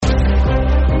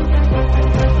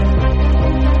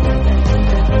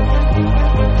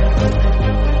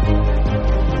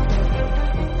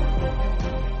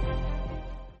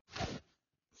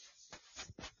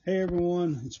Hey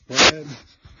everyone, it's Brad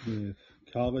with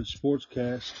College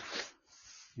SportsCast,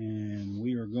 and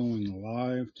we are going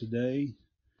live today.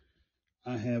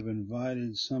 I have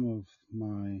invited some of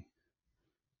my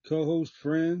co-host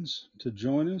friends to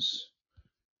join us,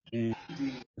 and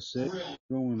I said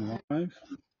going live.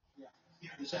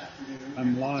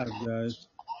 I'm live, guys.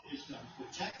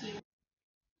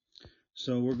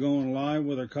 So we're going live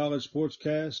with our College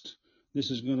SportsCast. This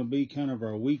is going to be kind of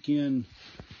our weekend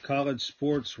college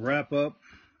sports wrap up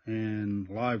and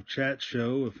live chat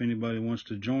show if anybody wants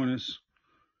to join us.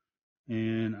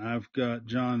 And I've got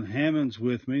John Hammonds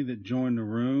with me that joined the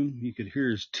room. You could hear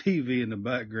his TV in the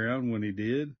background when he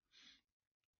did.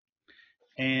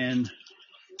 And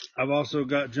I've also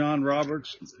got John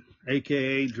Roberts,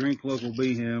 aka Drink Local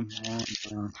Beeham,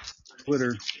 on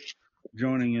Twitter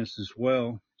joining us as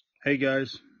well. Hey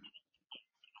guys.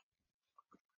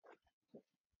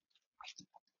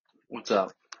 What's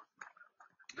up?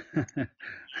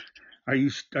 Are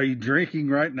you drinking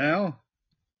right now?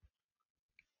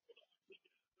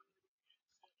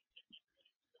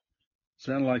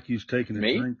 Sound like you's taking a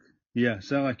Me? drink. Yeah,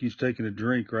 sound like you's taking a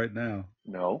drink right now.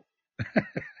 No.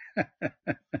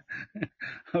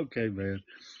 Okay, man.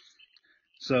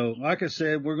 So, like I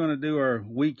said, we're going to do our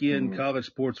weekend college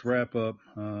sports wrap up.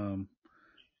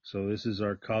 So this is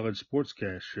our college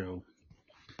sportscast show.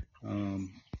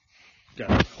 Got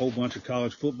a whole bunch of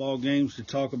college football games to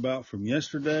talk about from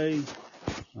yesterday.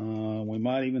 We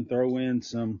might even throw in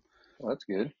some That's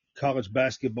good. college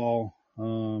basketball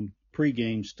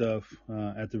pregame stuff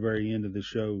at the very end of the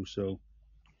show. So,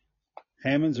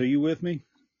 Hammonds, are you with me?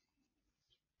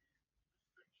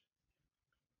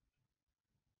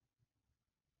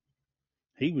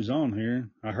 He was on here.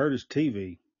 I heard his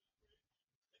TV.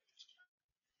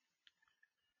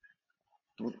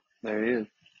 There he is.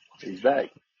 He's back.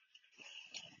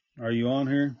 Are you on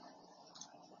here?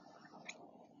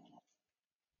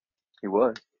 He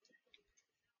was.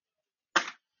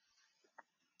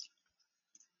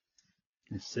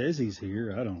 It says he's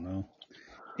here. I don't know.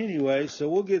 Anyway, so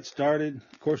we'll get started.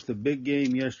 Of course, the big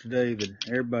game yesterday that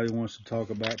everybody wants to talk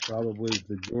about probably is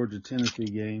the Georgia-Tennessee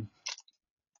game.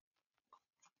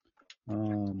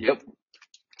 Yep.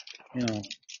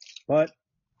 But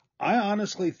I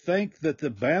honestly think that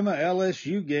the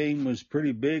Bama-LSU game was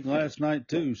pretty big last night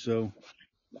too. So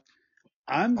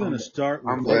I'm going to start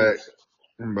with this.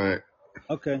 I'm back.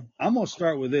 Okay, I'm going to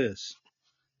start with this.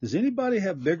 Does anybody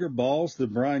have bigger balls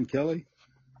than Brian Kelly?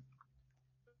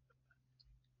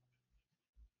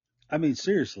 I mean,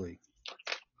 seriously.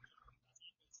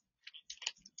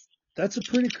 That's a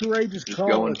pretty courageous Just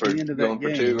call at the end of that game.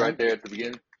 Going for two right there at the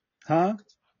beginning. Huh?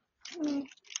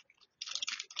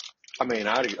 I mean,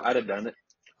 I'd have done it.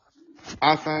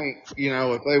 I think,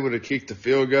 if they would have kicked the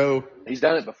field goal. He's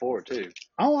done it before, too.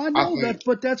 Oh, I know that,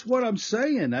 but that's what I'm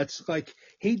saying. That's like,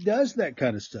 he does that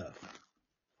kind of stuff.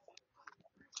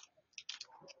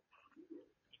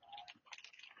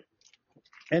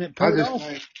 And it paid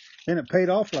off. And it paid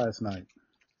off last night.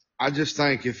 I just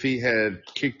think if he had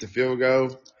kicked the field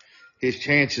goal, his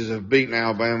chances of beating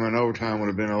Alabama in overtime would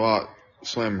have been a lot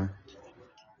slimmer.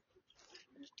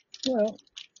 Well,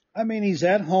 I mean, he's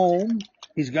at home.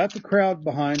 He's got the crowd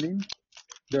behind him.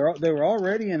 They were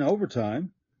already in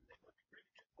overtime.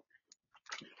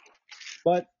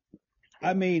 But,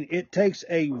 I mean, it takes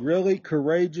a really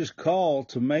courageous call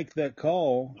to make that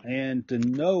call and to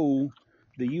know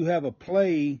that you have a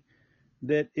play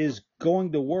that is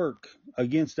going to work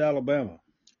against Alabama.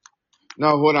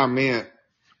 No, what I meant,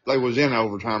 they was in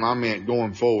overtime. I meant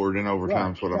going forward in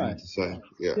overtime is what I meant to say.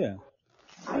 Yeah,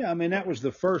 I mean, that was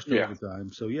the first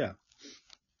overtime, so yeah.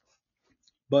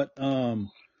 But,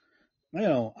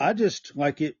 I just,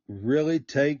 like, it really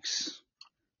takes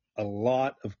a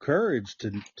lot of courage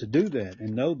to do that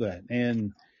and know that.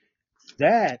 And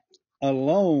that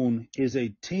alone is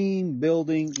a team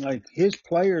building, like, his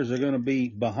players are going to be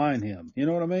behind him. You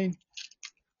know what I mean?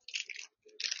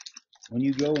 When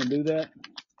you go and do that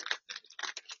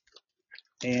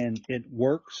and it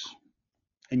works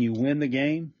and you win the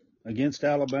game against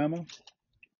Alabama.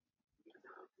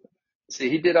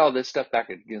 See, he did all this stuff back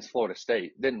against Florida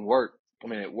State. It didn't work. I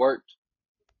mean, it worked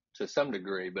to some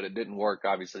degree, but it didn't work,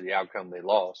 obviously, the outcome they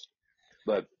lost.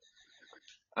 But,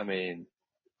 I mean,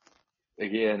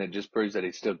 again, it just proves that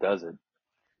he still does it.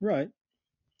 Right.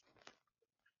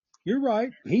 You're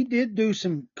right. He did do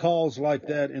some calls like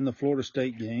that in the Florida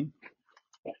State game.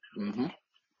 Mm-hmm.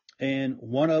 And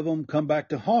one of them come back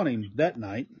to haunt him that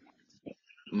night.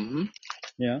 Mm-hmm.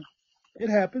 Yeah. It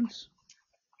happens.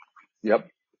 Yep.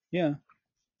 Yeah.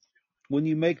 When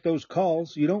you make those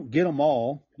calls, you don't get them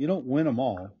all. You don't win them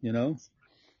all,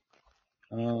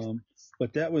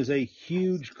 But that was a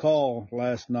huge call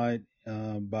last night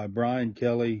by Brian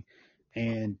Kelly,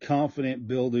 and confident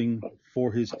building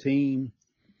for his team.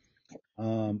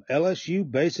 LSU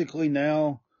basically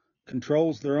now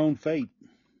controls their own fate.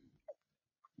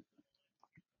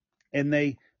 And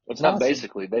they It's not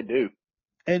basically, they do.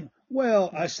 And, well,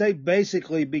 I say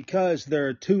basically because they're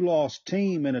a two-loss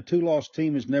team, and a two-loss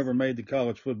team has never made the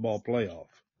college football playoff.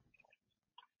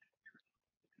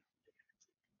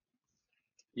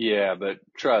 Yeah, but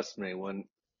trust me,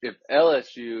 if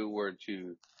LSU were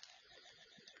to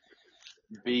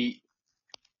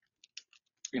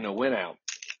win out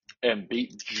and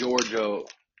beat Georgia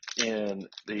in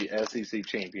the SEC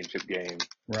championship game,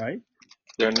 right?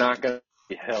 They're not going to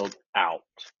be held out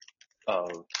of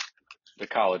the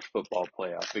college football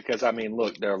playoff because, I mean,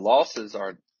 look, their losses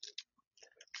are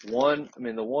the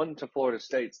one to Florida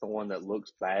State's the one that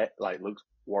looks bad, looks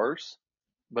worse,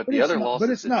 but the other losses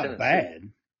but it's not bad.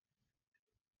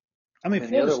 I mean,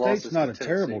 Florida State's not a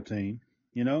terrible team,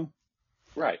 you know?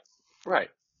 Right.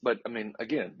 But, I mean,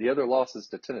 again, the other losses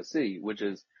to Tennessee, which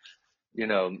is,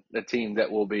 a team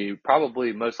that will be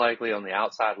probably most likely on the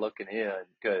outside looking in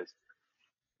because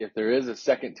if there is a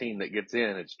second team that gets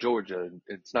in, it's Georgia.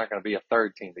 It's not going to be a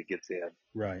third team that gets in.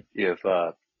 Right. If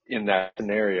in that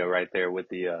scenario right there with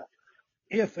the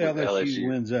if LSU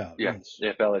wins out. Yeah, yes.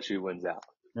 If LSU wins out.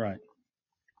 Right.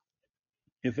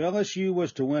 If LSU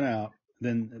was to win out,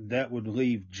 then that would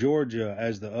leave Georgia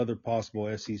as the other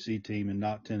possible SEC team and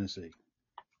not Tennessee.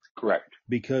 Correct.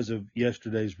 Because of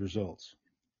yesterday's results.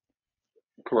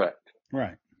 Correct.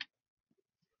 Right.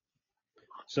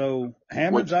 So,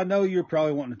 Hammonds, I know you're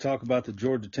probably wanting to talk about the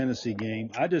Georgia-Tennessee game.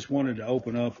 I just wanted to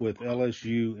open up with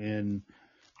LSU and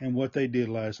what they did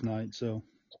last night. So.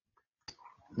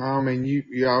 No, I mean,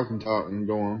 y'all can talk and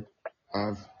go on.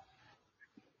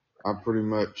 I've pretty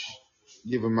much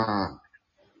given my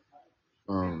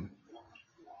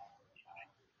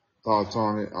thoughts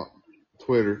on it on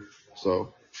Twitter.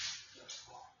 So.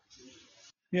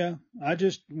 Yeah,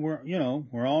 we're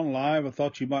on live. I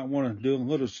thought you might want to do a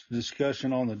little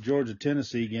discussion on the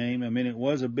Georgia-Tennessee game. I mean, it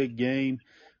was a big game.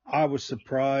 I was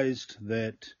surprised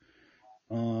that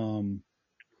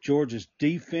Georgia's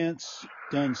defense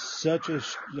done such a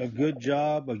good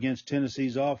job against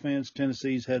Tennessee's offense.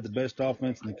 Tennessee's had the best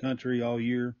offense in the country all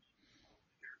year.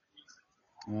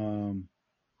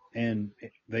 And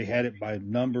they had it by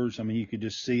numbers. I mean, you could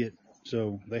just see it.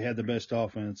 So they had the best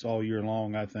offense all year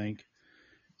long, I think.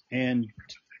 And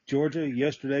Georgia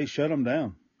yesterday shut them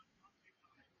down.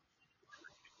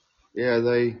 Yeah,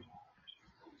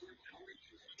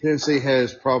 Tennessee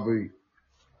has probably,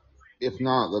 if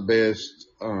not the best,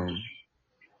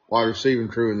 wide receiving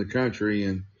crew in the country,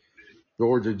 and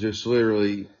Georgia just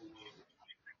literally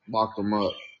locked them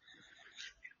up.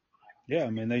 Yeah,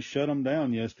 I mean, they shut them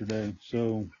down yesterday.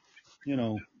 So,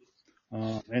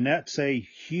 and that's a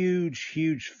huge,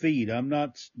 huge feat. I'm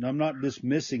not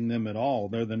dismissing them at all.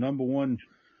 They're the number one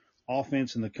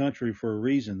offense in the country for a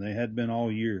reason. They had been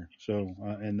all year. So,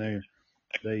 and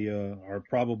they are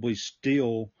probably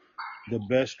still the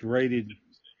best rated,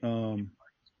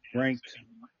 ranked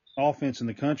offense in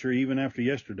the country even after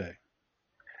yesterday.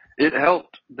 It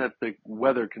helped that the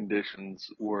weather conditions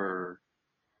were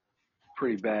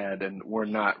pretty bad and were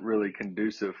not really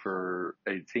conducive for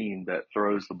a team that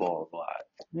throws the ball a lot.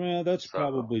 Well, that's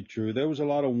probably true. There was a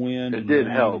lot of wind. It did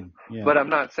help, but I'm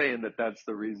not saying that that's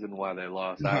the reason why they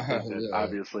lost. I think that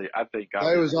obviously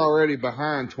they was already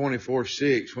behind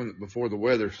 24-6 before the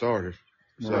weather started.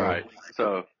 So. Right.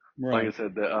 So, like I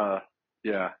said,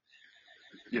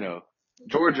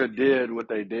 Georgia did what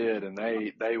they did, and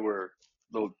they were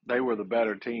the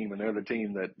better team, and they're the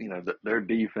team that their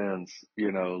defense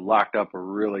locked up a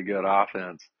really good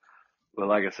offense. But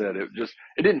like I said, it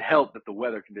didn't help that the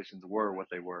weather conditions were what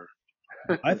they were.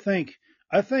 I think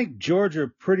Georgia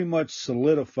pretty much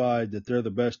solidified that they're the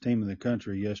best team in the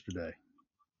country yesterday.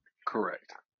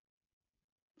 Correct.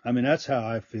 I mean, that's how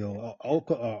I feel.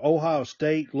 Ohio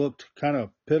State looked kind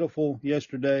of pitiful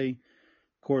yesterday.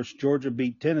 Of course, Georgia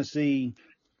beat Tennessee.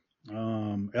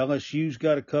 LSU's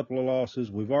got a couple of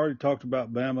losses. We've already talked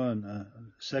about Bama and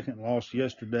second loss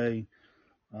yesterday.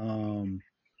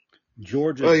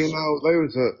 Georgia. Well,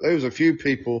 there was a few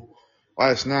people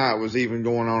last night was even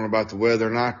going on about the weather,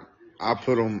 and I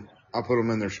put them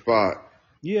in their spot.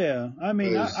 Yeah, I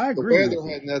mean, I agree. The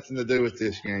weather had nothing to do with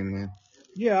this game, man.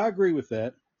 Yeah, I agree with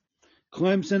that.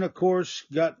 Clemson, of course,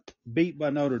 got beat by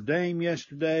Notre Dame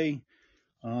yesterday.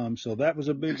 So that was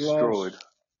a big loss.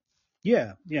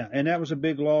 Yeah, and that was a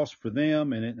big loss for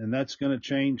them, and that's going to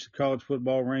change the college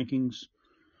football rankings.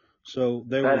 So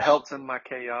that helps in my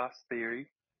chaos theory.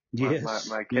 Yes.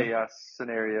 my Yeah. chaos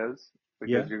scenarios,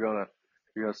 Yeah. because you're gonna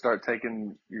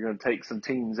take some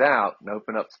teams out and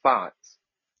open up spots.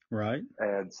 Right.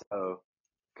 And so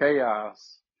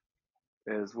chaos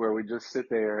is where we just sit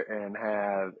there and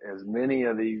have as many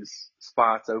of these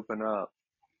spots open up,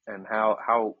 and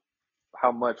how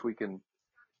much we can,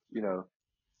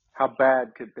 how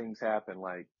bad could things happen?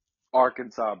 Like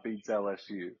Arkansas beats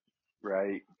LSU,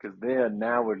 right? Because then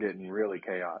now we're getting really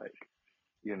chaotic,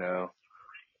 you know,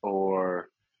 or,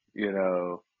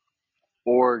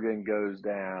 Oregon goes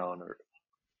down or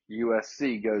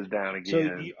USC goes down So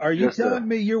again. are you telling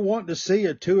me you're wanting to see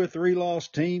a 2 or 3 loss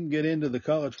team get into the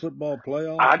college football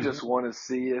playoff? I just want to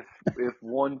see if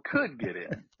one could get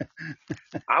in.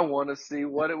 I want to see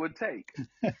what it would take,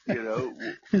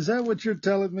 Is that what you're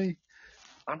telling me?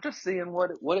 I'm just seeing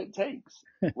what it takes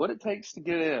to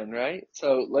get in, right?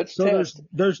 So let's So test.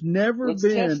 there's never Let's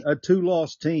been test. a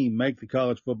 2-loss team make the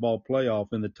college football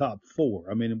playoff in the top 4.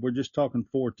 I mean, we're just talking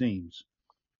 4 teams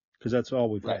because that's all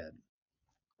we've Right. had.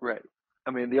 Right.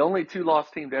 I mean, the only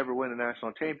 2-loss team to ever win a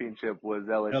national championship was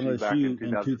LSU back in LSU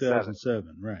in 2007.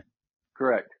 2007, right?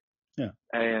 Correct. Yeah.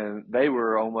 And they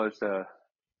were almost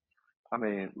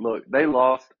look, they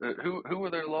lost. Who were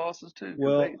their losses to? Because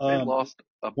Well, they lost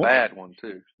a one bad one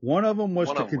too. one of them was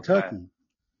One to of them was bad. Kentucky.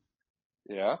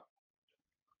 Yeah.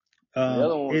 And the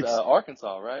other one was It's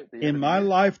Arkansas, right? The end in of the my year.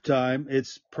 lifetime,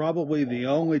 it's probably the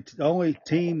only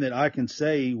team that I can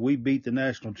say we beat the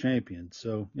national champion.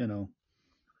 So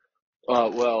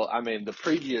Well, I mean, the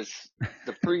previous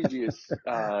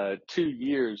 2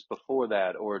 years before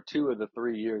that, or 2 of the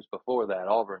 3 years before that,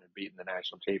 Auburn had beaten the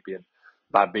national champion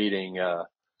by beating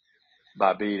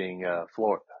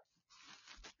Florida.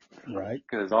 right.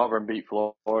 Because Auburn beat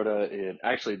Florida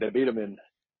actually they beat them in.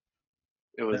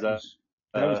 It was That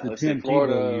was the let's see, Tim Tebow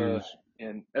Florida, years.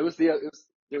 and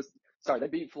sorry, they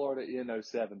beat Florida in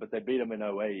 07, but they beat them in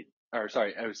 08, or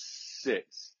sorry,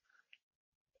 06.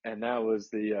 And that was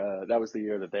the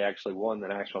year that they actually won the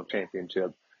national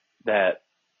championship. That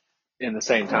in the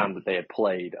same time that they had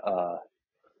played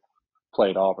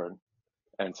Auburn,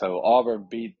 and so Auburn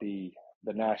beat the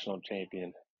national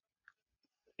champion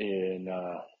in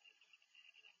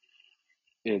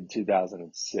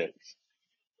 2006.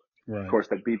 Right. Of course,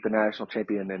 they beat the national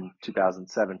champion in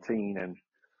 2017, and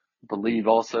believe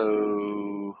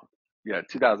also,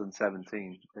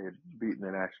 2017 they had beaten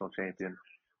the national champion.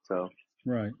 So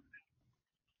Right.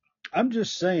 I'm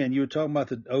just saying, you were talking about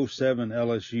the 07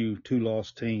 LSU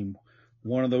 2-loss team.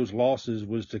 One of those losses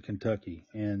was to Kentucky.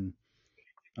 And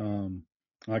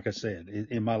like I said,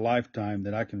 in my lifetime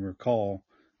that I can recall,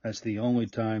 that's the only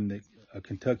time that a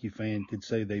Kentucky fan could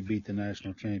say they beat the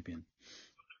national champion.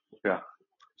 yeah.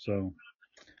 So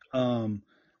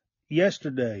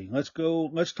yesterday, let's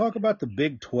talk about the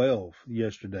Big 12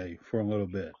 yesterday for a little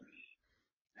bit.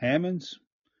 Hammonds,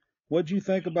 what'd you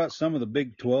think about some of the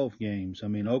Big 12 games? I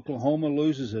mean, Oklahoma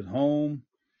loses at home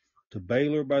to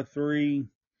Baylor by 3.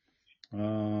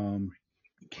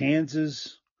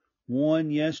 Kansas won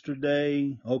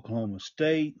yesterday. Oklahoma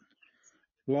State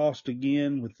lost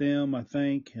again with them, I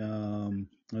think.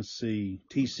 Let's see.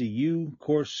 TCU, of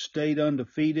course, stayed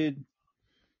undefeated.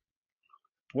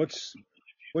 What's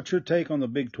your take on the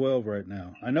Big 12 right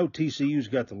now? I know TCU's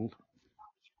got it,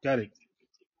 got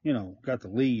the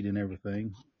lead and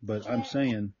everything, but I'm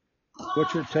saying,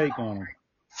 what's your take on them?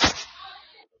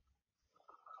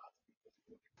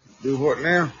 Do what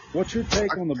now? What's your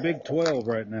take on the Big 12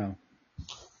 right now?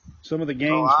 Some of the Oh,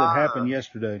 games that happened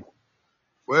yesterday.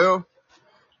 Well,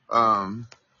 I'm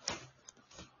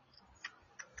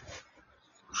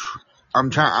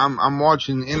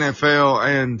watching NFL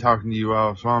and talking to you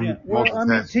all, so I'm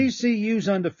multitasking. TCU's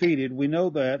undefeated. We know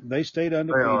that. They stayed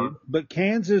undefeated. But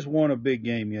Kansas won a big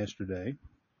game yesterday.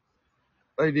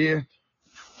 They did.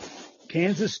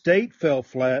 Kansas State fell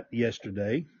flat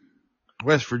yesterday.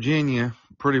 West Virginia,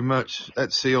 pretty much,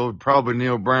 that sealed probably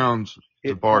Neil Brown's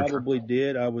departure. It probably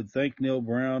did. I would think Neil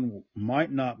Brown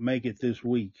might not make it this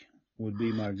week, would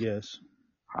be my guess.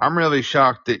 I'm really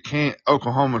shocked that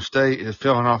Oklahoma State is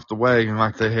falling off the wagon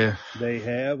like they have. They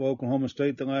have. Oklahoma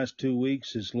State the last 2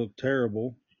 weeks has looked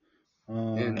terrible.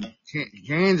 And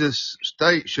Kansas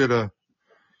State should have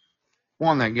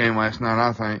won that game last night,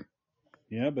 I think.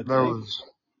 Yeah, but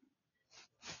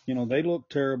they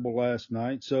looked terrible last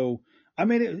night. So, I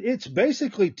mean, it's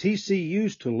basically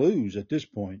TCU's to lose at this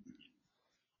point.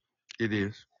 It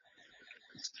is.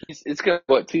 It's got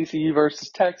what, TCU versus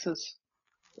Texas?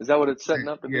 Is that what it's setting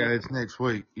up to be? Yeah, it's next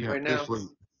week. Yeah, right now. This week.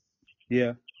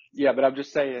 Yeah. Yeah, but I'm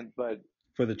just saying. But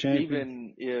for the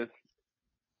champion, even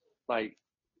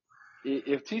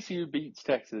if TCU beats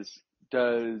Texas,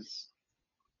 does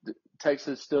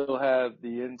Texas still have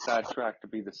the inside track to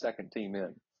be the second team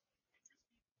in.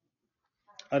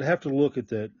 I'd have to look at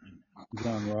that,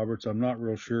 John Roberts. I'm not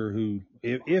real sure who,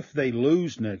 if they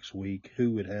lose next week,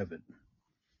 who would have it.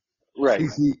 Right.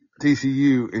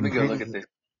 TCU Let me go look at this.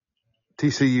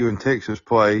 TCU and Texas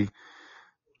play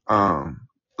the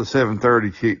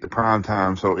 7:30 kick, the prime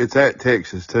time, so it's at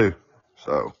Texas too.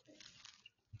 So.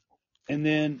 And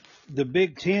then the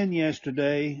Big Ten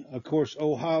yesterday, of course,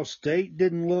 Ohio State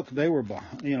didn't look. They were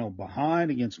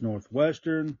behind against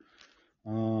Northwestern.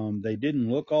 They didn't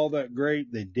look all that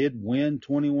great. They did win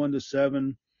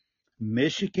 21-7.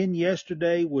 Michigan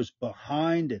yesterday was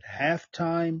behind at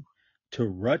halftime to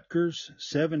Rutgers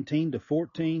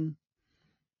 17-14.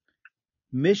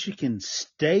 Michigan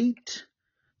State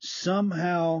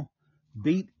somehow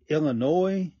beat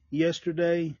Illinois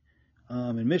yesterday.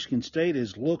 And Michigan State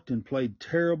has looked and played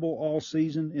terrible all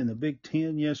season in the Big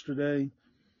Ten yesterday.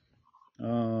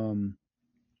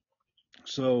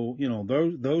 So,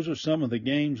 those are some of the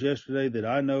games yesterday that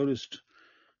I noticed.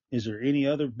 Is there any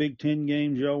other Big Ten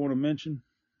games y'all want to mention?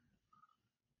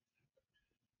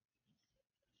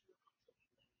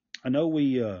 I know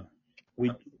we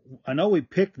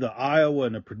picked the Iowa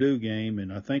and the Purdue game,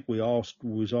 and I think we all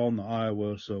was on the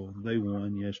Iowa, so they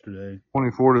won yesterday.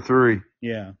 24-3.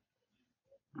 Yeah.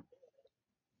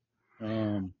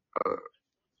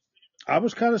 I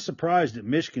was kind of surprised at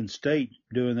Michigan State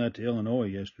doing that to Illinois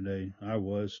yesterday. I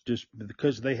was, just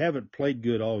because they haven't played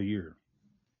good all year.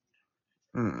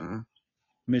 Mm-mm.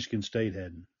 Michigan State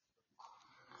hadn't.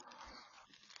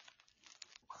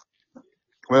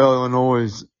 Well,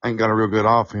 Illinois ain't got a real good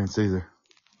offense either.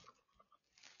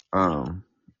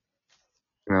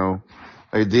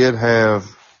 They did have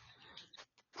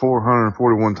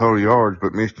 441 total yards,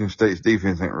 but Michigan State's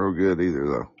defense ain't real good either,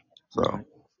 though. So. Right.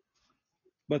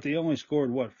 But they only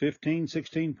scored, 15,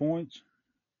 16 points?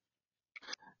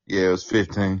 Yeah, it was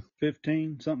 15.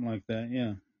 15, something like that,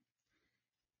 yeah.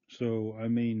 So, I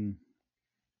mean,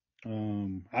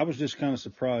 I was just kind of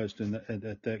surprised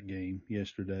at that game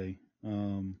yesterday.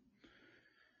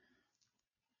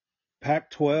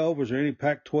 Pac-12, was there any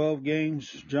Pac-12 games,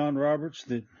 John Roberts,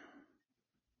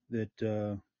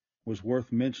 that was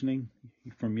worth mentioning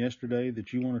from yesterday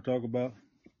that you want to talk about?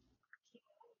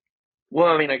 Well,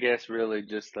 I mean, I guess really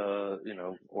just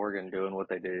Oregon doing what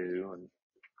they do,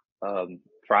 and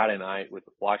Friday night with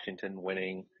Washington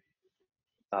winning,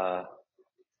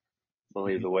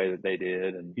 believe the way that they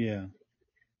did, and yeah.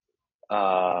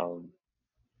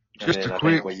 Just and then a I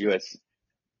quick. think with US.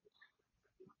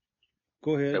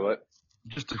 Go ahead. Say what?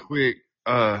 Just a quick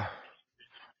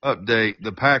update.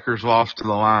 The Packers lost to the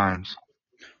Lions.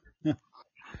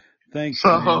 Thanks,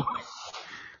 man.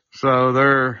 So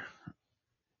they're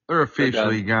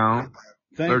officially gone.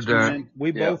 Thanks, They're done. man.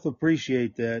 We both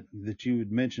appreciate that you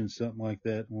would mention something like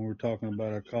that when we're talking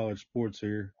about our college sports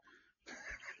here.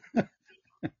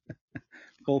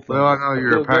 Both of us. I know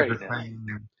you're a Packers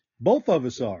fan. Both of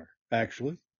us are,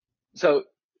 actually. So,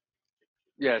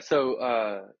 yeah,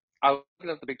 I was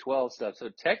looking up the Big 12 stuff. So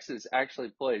Texas actually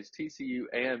plays TCU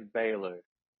and Baylor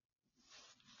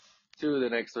 2 of the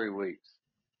next 3 weeks.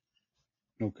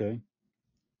 Okay.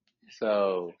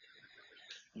 So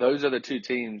those are the 2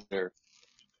 teams that are,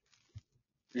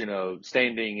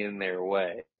 standing in their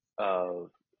way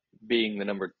of being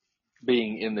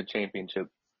in the championship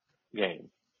game.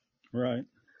 Right.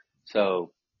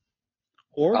 So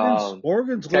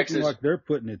Oregon's Texas, looking like they're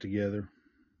putting it together.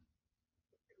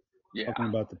 Yeah. Talking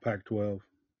about the Pac-12.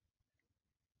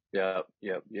 Yep.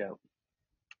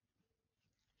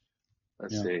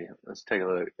 Let's see. Let's take a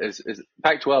look.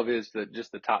 Pac-12 is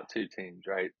just the top 2 teams,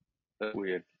 right? That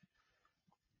we had.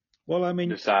 Well, I mean,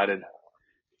 decided.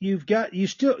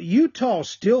 Utah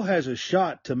still has a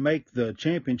shot to make the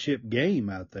championship game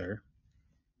out there.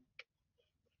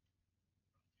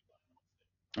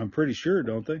 I'm pretty sure,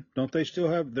 don't they? Don't they still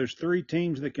have? There's 3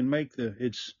 teams that can make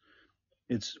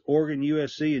it's Oregon,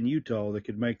 USC, and Utah that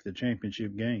could make the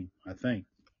championship game, I think,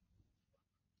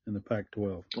 in the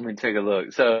Pac-12. Let me take a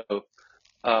look. So,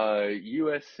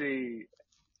 USC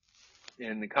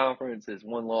in the conference is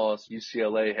 1 loss.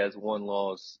 UCLA has 1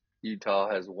 loss. Utah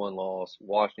has 1 loss.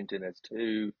 Washington has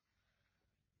 2.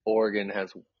 Oregon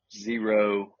has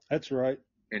 0. That's right.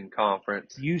 In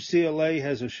conference. UCLA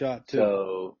has a shot too.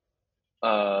 So,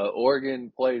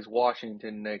 Oregon plays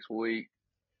Washington next week.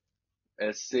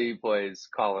 SC plays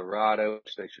Colorado,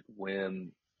 which they should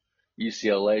win.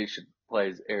 UCLA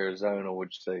plays Arizona,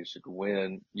 which they should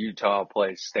win. Utah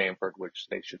plays Stanford, which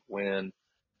they should win.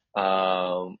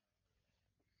 So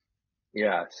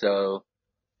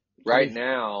right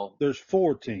now there's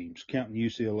 4 teams counting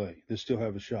UCLA that still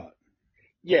have a shot.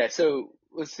 Yeah, so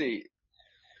let's see.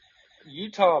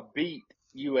 Utah beat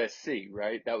USC,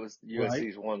 right? That was Right.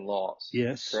 USC's one loss.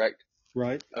 Yes. Correct?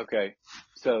 Right. Okay.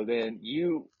 So then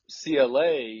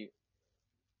UCLA,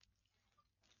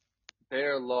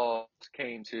 their loss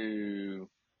came to,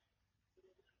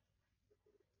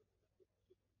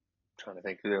 I'm trying to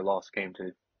think who their loss came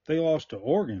to. They lost to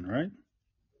Oregon, right?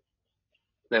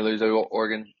 They lose to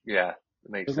Oregon? Yeah, that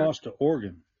makes They sense. lost to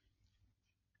Oregon.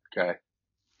 Okay.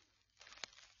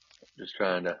 Just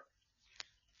trying to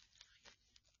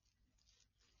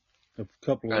A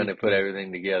couple of weeks put back.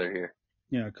 everything together here.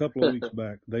 Yeah, a couple of weeks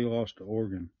back, they lost to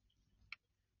Oregon.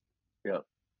 Yep.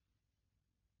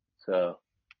 So.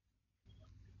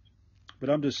 But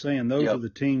I'm just saying, those are the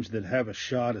teams that have a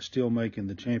shot of still making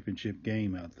the championship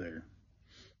game out there.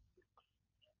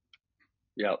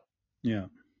 Yep. Yeah.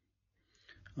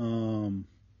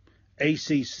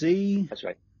 ACC. That's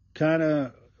right. Kind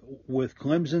of, with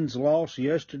Clemson's loss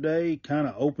yesterday, kind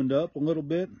of opened up a little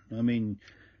bit. I mean,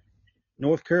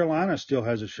 North Carolina still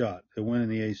has a shot at winning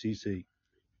the ACC.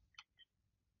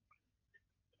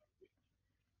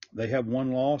 They have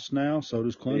one loss now, so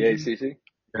does Clemson. The ACC?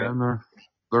 Yeah, and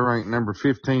they're ranked number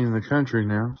 15 in the country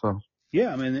now. So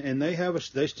yeah, I mean, and they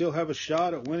still have a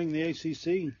shot at winning the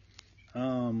ACC.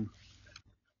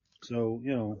 So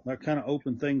that kind of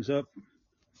opened things up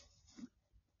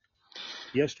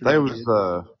yesterday. There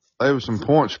was some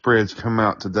point spreads come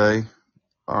out today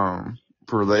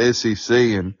for the SEC,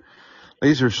 and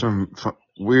these are some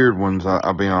weird ones.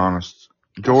 I'll be honest.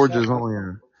 Georgia's only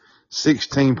a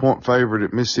 16-point favorite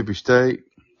at Mississippi State.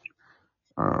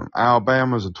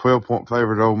 Alabama's a 12-point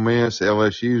favorite at Ole Miss.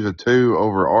 LSU's a 2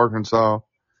 over Arkansas.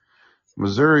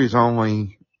 Missouri's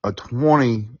only a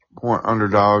 20-point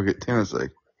underdog at Tennessee.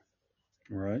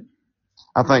 Right.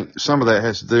 I think some of that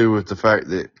has to do with the fact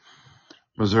that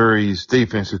Missouri's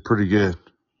defense is pretty good.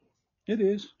 It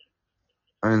is.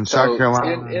 And South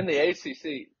Carolina. In the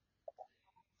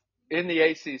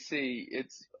ACC,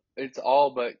 it's all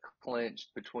but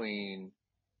clinched between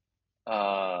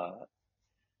Clemson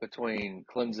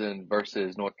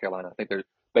versus North Carolina. I think they're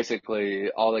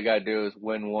basically all they got to do is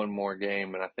win one more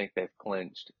game, and I think they've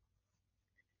clinched.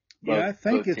 I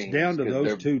think it's down to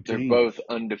those two teams. They're both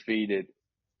undefeated.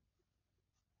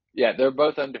 Yeah, they're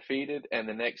both undefeated, and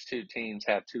the next two teams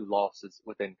have 2 losses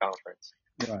within conference.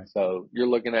 Right. So you're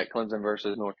looking at Clemson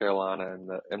versus North Carolina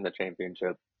in the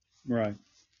championship. Right.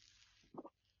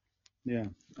 Yeah,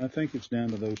 I think it's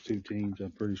down to those two teams.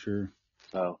 I'm pretty sure.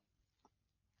 So.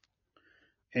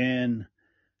 And.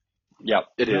 Yeah,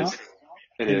 it is.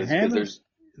 It is. There's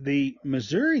the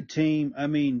Missouri team. I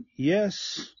mean,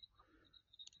 yes,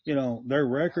 their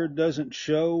record doesn't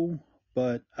show,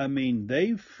 but I mean,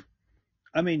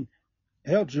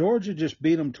 hell, Georgia just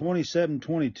beat them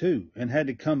 27-22 and had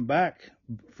to come back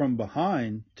from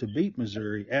behind to beat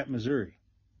Missouri at Missouri.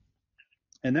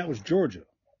 And that was Georgia.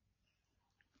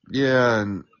 Yeah,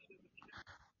 and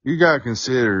you got to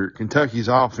consider Kentucky's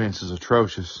offense is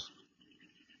atrocious.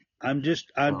 I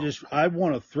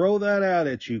want to throw that out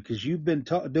at you because you've been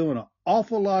doing an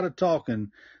awful lot of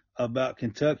talking about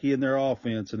Kentucky and their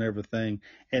offense and everything.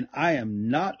 And I am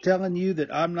not telling you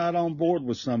that I'm not on board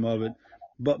with some of it,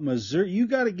 but Missouri, you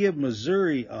got to give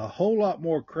Missouri a whole lot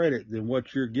more credit than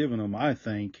what you're giving them, I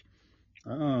think.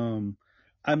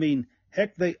 I mean,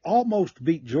 heck, they almost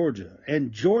beat Georgia,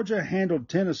 and Georgia handled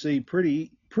Tennessee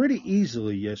pretty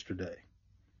easily yesterday.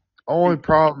 Only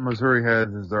problem Missouri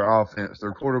has is their offense.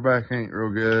 Their quarterback ain't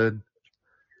real good.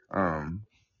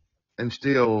 And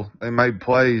still, they made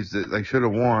plays that they should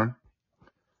have won.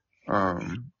 But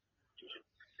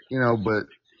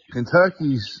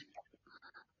Kentucky's.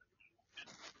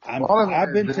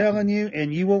 I've been telling you,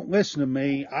 and you won't listen to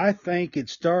me. I think it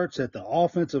starts at the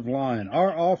offensive line.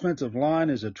 Our offensive line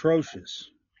is atrocious.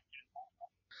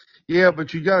 Yeah,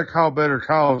 but you got to call better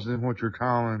calls than what you're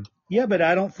calling. Yeah, but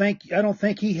I don't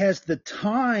think he has the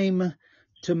time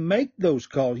to make those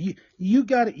calls. You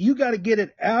got to get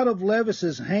it out of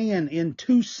Levis's hand in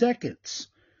 2 seconds,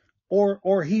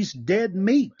 or he's dead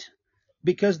meat,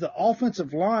 because the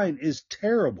offensive line is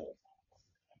terrible.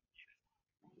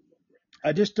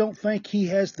 I just don't think he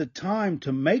has the time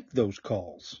to make those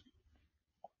calls.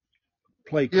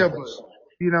 Play calls.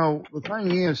 Yeah, but the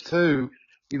thing is too,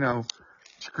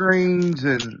 screens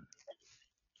and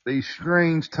these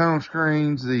screens, tone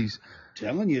screens, these.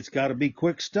 Telling you, it's got to be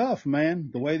quick stuff, man.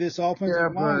 The way this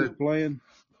offensive line is playing,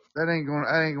 that ain't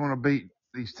going to beat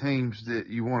these teams that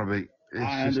you want to beat.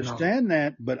 I understand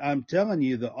that, but I'm telling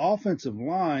you, the offensive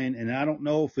line, and I don't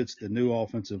know if it's the new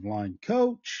offensive line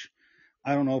coach.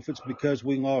 I don't know if it's because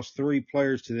we lost 3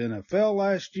 players to the NFL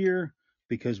last year,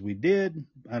 because we did.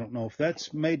 I don't know if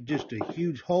that's made just a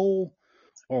huge hole,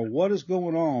 or what is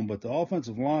going on, but the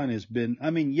offensive line has been. I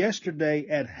mean, yesterday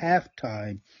at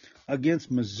halftime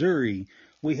against Missouri,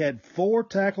 we had 4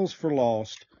 tackles for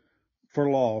loss,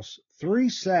 3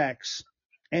 sacks,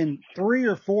 and 3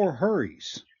 or 4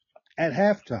 hurries at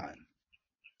halftime.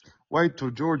 Wait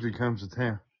till Georgia comes to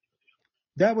town.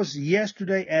 That was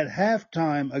yesterday at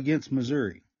halftime against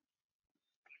Missouri.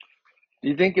 Do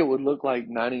you think it would look like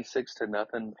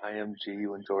 96-0 IMG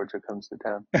when Georgia comes to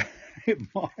town? It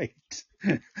might.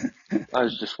 I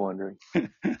was just wondering.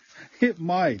 It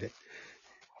might.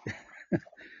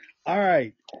 All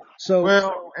right. So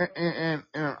Well, and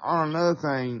on another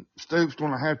thing, Stoops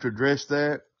going to have to address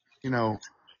that. You know,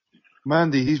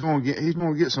 Monday he's going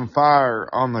to get some fire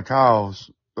on the calls.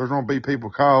 There's going to be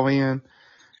people call in,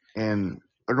 and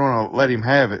they're going to let him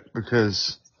have it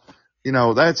because, you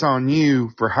know, that's on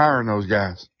you for hiring those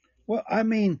guys. well, I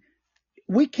mean,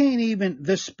 we can't even.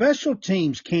 The special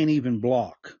teams can't even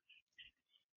block.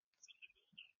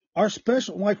 Our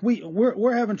special, like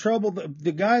we're having trouble.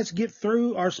 The guys get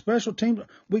through our special teams.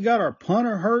 We got our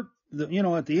punter hurt, at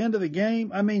the end of the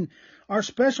game. I mean, our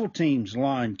special teams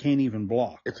line can't even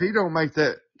block. If he don't make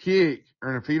that kick,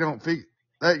 or if he don't fix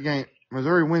that game,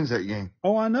 Missouri wins that game.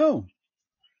 Oh, I know.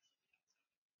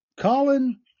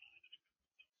 Colin,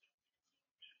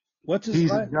 what's his name?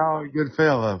 He's a jolly good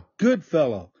fellow.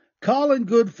 Goodfellow. Colin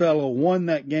Goodfellow won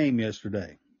that game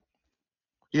yesterday.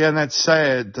 Yeah, and that's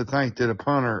sad to think that a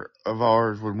punter of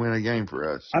ours would win a game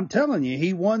for us. I'm telling you,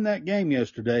 he won that game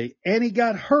yesterday, and he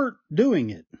got hurt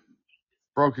doing it.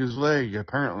 Broke his leg,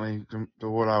 apparently, to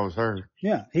what I was heard.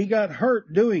 Yeah, he got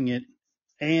hurt doing it,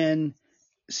 and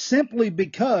simply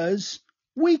because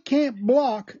we can't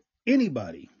block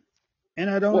anybody. And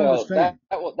I don't understand.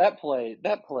 That play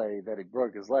that he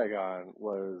broke his leg on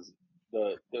was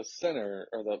the center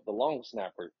or the long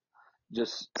snapper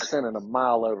just sending a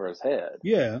mile over his head.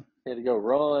 Yeah. He had to go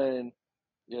run.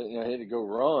 He had to go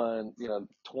run,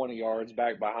 20 yards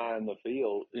back behind the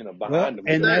field, behind him.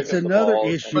 And that's another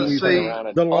issue.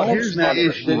 The long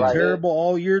snapper's been terrible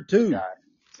all year, too.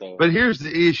 So. But here's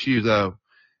the issue, though.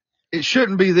 It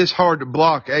shouldn't be this hard to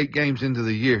block 8 games into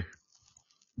the year.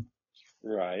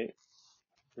 Right.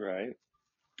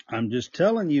 I'm just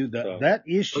telling you that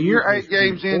issue. When you're 8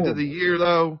 games into the year,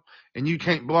 though, and you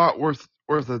can't block worth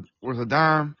a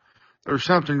dime, there's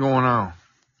something going on.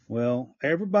 Well,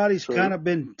 everybody's kind of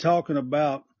been talking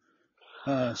about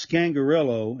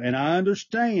Scangarello, and I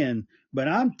understand, but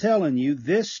I'm telling you,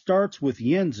 this starts with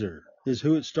Yenzer, is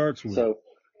who it starts with.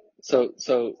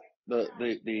 So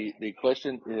the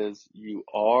question is, you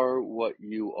are what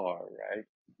you are, right?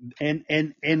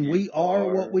 And we are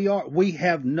what we are. We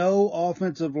have no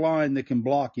offensive line that can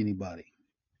block anybody.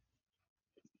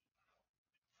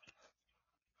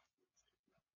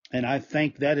 And I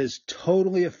think that is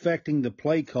totally affecting the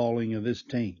play calling of this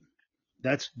team.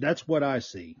 That's what I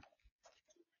see.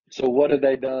 So what have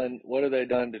they done? What have they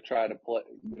done to try to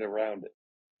get around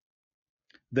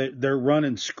it? They're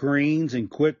running screens and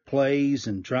quick plays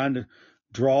and trying to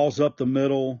draws up the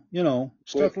middle,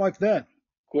 stuff like that.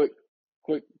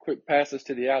 Quick passes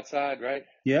to the outside, right?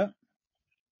 Yeah.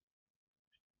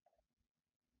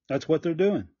 That's what they're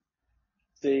doing.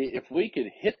 See, if we could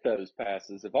hit those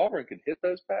passes, if Auburn could hit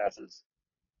those passes,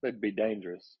 they'd be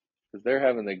dangerous because they're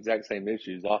having the exact same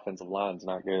issues. Offensive line's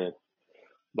not good.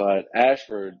 But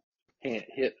Ashford can't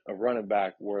hit a running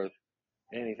back worth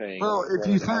anything. Well, if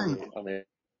you think on the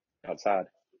outside.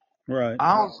 Right.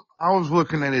 I was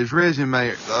looking at his resume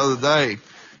the other day,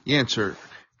 Yenser,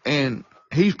 and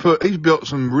he's built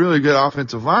some really good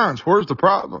offensive lines. Where's the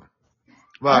problem?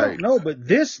 I don't know, but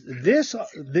this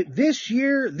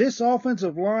year, this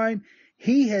offensive line,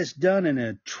 he has done an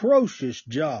atrocious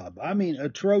job. I mean,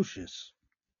 atrocious.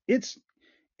 It's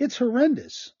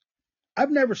horrendous.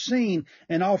 I've never seen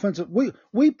an offensive.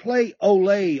 We play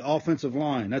Ole offensive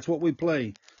line. That's what we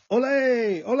play.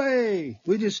 Ole.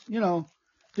 We just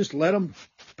let them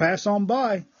pass on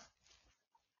by.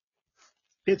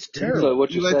 It's terrible. So what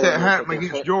you let that happen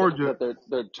against Georgia,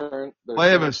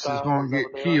 Levis is going to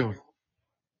get killed.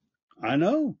 I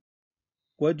know.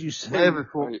 What'd you say?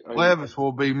 Levis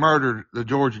will be murdered the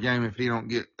Georgia game if they don't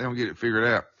get it figured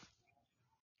out.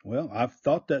 Well, I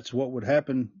thought that's what would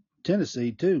happen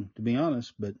Tennessee too, to be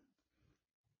honest,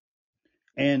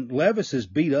 and Levis is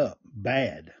beat up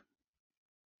bad.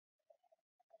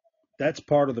 That's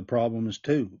part of the problem is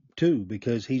too,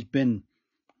 because he's been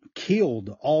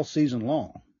killed all season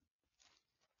long.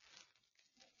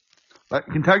 But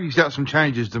Kentucky's got some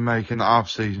changes to make in the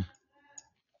offseason.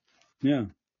 Yeah.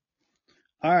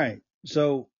 All right.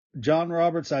 So, John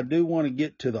Roberts, I do want to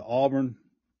get to the Auburn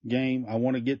game. I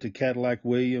want to get to Cadillac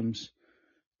Williams.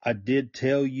 I did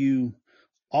tell you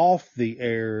off the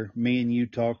air, me and you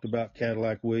talked about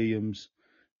Cadillac Williams,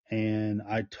 and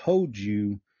I told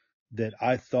you that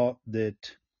I thought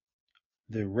that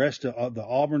the rest of the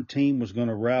Auburn team was going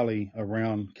to rally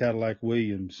around Cadillac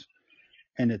Williams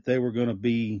and that they were going to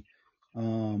be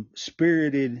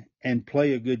spirited and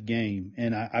play a good game.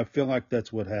 And I feel like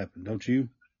that's what happened, don't you?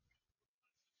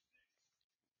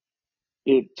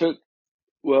 It took.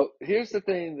 Well, here's the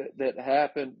thing that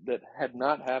happened that had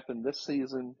not happened this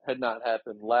season, had not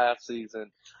happened last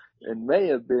season, and may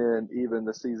have been even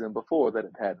the season before that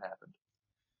it had happened.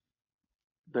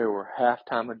 There were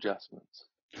halftime adjustments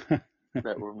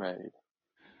that were made.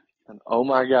 And oh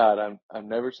my God, I've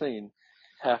never seen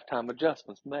halftime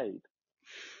adjustments made.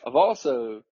 I've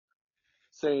also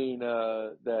seen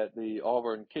that the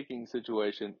Auburn kicking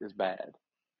situation is bad.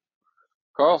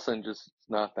 Carlson just is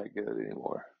not that good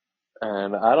anymore.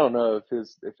 And I don't know if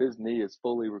his knee is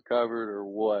fully recovered or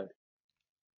what,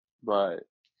 but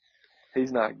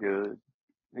he's not good.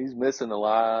 He's missing a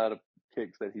lot of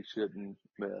kicks that he shouldn't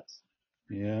miss.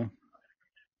 Yeah.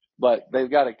 But they've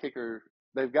got a kicker.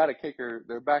 They've got a kicker.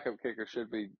 Their backup kicker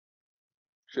should be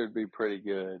pretty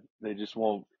good. They just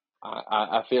won't.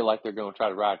 I feel like they're going to try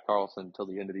to ride Carlson until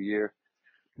the end of the year.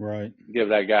 Right. Give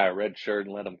that guy a red shirt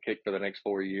and let him kick for the next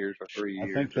 4 years or 3 I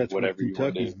years think or that's what whatever you want to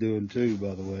Kentucky's do. doing too,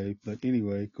 by the way. But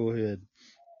anyway, go ahead.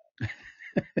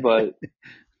 But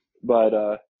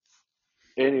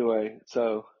anyway,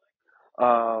 so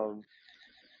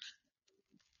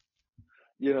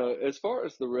as far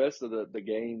as the rest of the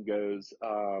game goes,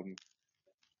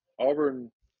 Auburn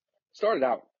started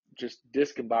out just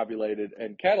discombobulated,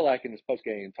 and Cadillac in his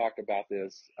postgame talked about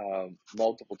this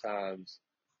multiple times.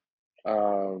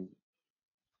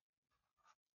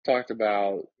 Talked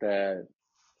about that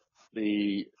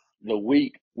the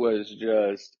week was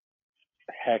just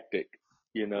hectic.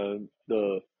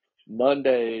 The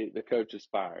Monday the coach is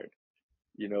fired.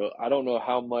 I don't know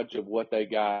how much of what they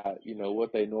got,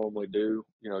 what they normally do,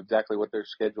 exactly what their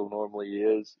schedule normally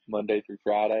is Monday through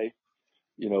Friday,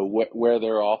 where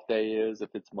their off day is, if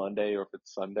it's Monday or if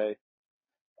it's Sunday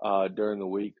during the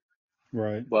week.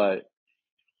 Right. But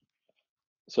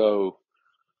so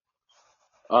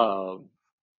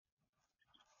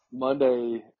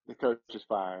Monday the coach is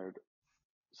fired.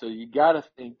 So you got to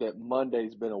think that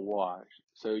Monday's been a wash.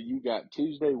 So you got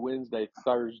Tuesday, Wednesday,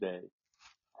 Thursday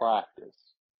practice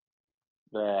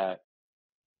that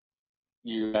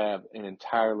you have an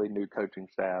entirely new coaching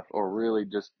staff, or really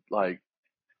just like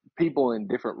people in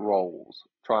different roles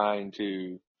trying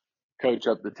to coach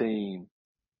up the team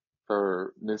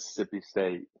for Mississippi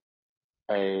State.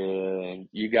 And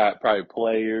you got probably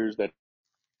players that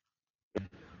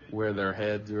where their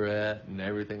heads are at and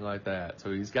everything like that.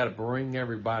 So he's got to bring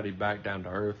everybody back down to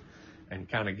earth and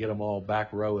kind of get them all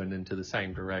back rowing into the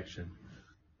same direction.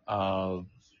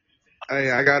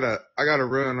 Hey, I gotta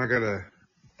run. I gotta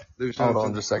do something. Hold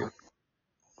on just a second.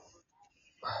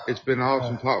 It's been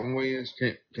awesome talking wins.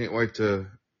 Can't wait to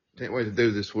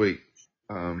do this week.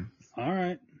 All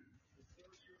right.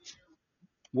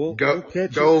 We'll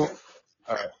catch you. All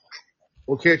right.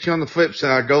 We'll catch you on the flip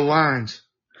side. Go Lions.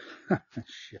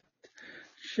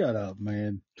 Shut up,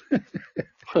 man.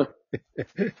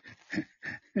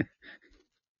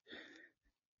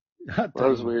 That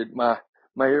was weird. My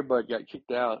earbud got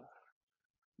kicked out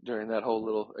during that whole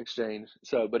little exchange.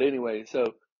 So, but anyway,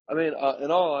 I mean,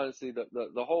 in all honesty,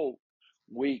 the whole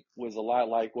week was a lot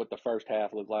like what the first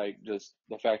half looked like. Just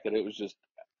the fact that it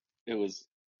was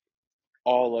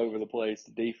all over the place.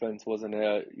 The defense wasn't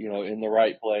in the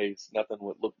right place. Nothing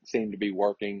seemed to be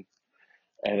working,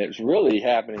 and it was really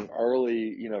happening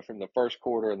early. From the first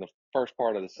quarter and the first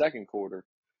part of the second quarter.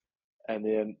 And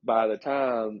then by the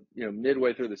time,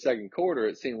 midway through the second quarter,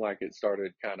 it seemed like it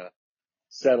started kind of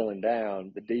settling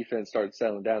down. The defense started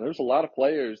settling down. There's a lot of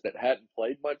players that hadn't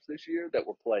played much this year that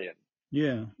were playing.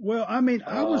 Yeah. Well, I mean,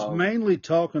 I was mainly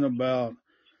talking about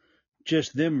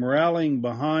just them rallying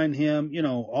behind him.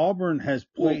 Auburn has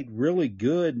played really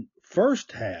good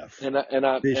first half. And I'm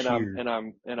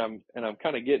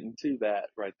kind of getting to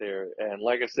that right there. And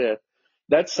like I said,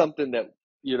 that's something that,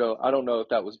 I don't know if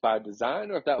that was by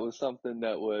design or if that was something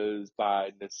that was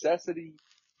by necessity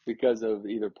because of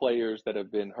either players that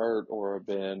have been hurt or have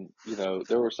been,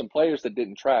 there were some players that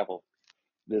didn't travel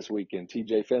this weekend.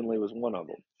 TJ Finley was one of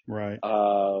them. Right.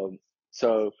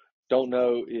 So don't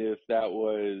know if that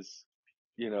was,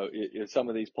 if some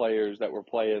of these players that were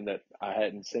playing that I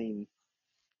hadn't seen,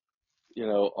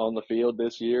 on the field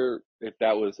this year, if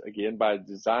that was, again, by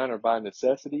design or by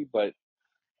necessity. But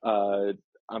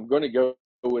I'm going to go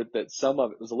with that some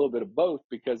of it was a little bit of both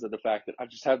because of the fact that I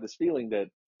just have this feeling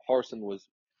that Harsin was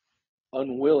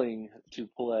unwilling to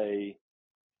play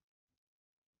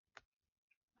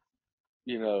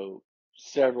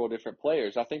several different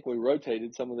players. I think we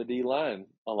rotated some of the D line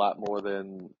a lot more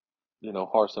than,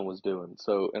 Harsin was doing.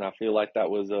 So, and I feel like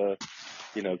that was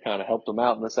kind of helped them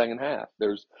out in the second half.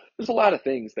 There's a lot of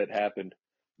things that happened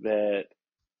that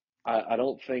I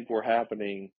don't think were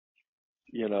happening,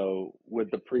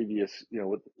 with the previous,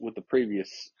 with the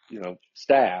previous,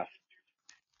 staff,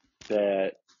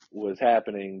 that was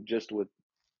happening just with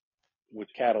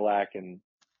Cadillac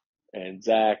and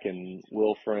Zach and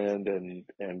Wilfriend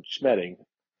and Schmedding.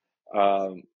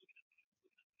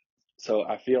 So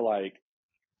I feel like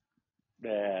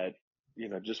that,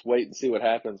 just wait and see what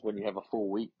happens when you have a full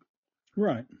week.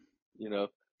 Right. And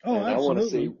absolutely. I want to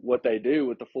see what they do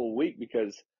with the full week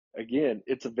because, again,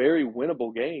 it's a very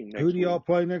winnable game next week. Who do y'all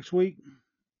play next week?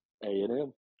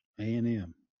 A&M.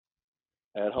 A&M.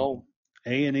 At home.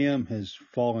 A&M has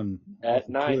fallen off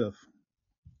the cliff.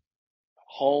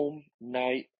 Home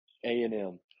night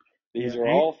A&M. These are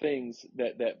all things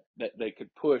that they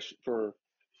could push for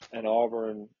an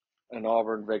Auburn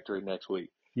victory next week.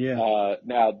 Yeah.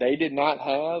 Now they did not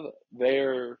have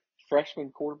their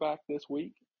freshman quarterback this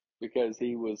week because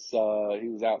he was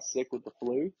out sick with the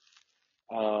flu.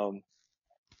 I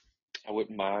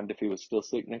wouldn't mind if he was still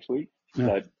sick next week.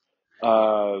 But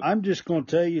I'm just going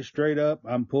to tell you straight up,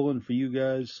 I'm pulling for you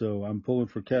guys, so I'm pulling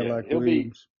for Cadillac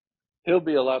Williams. He'll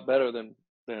be a lot better than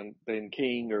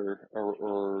King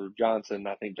or Johnson.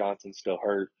 I think Johnson's still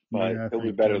hurt, but he'll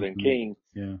be better than King.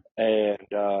 Yeah. And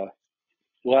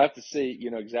we'll have to see,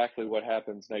 exactly what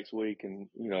happens next week and,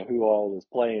 who all is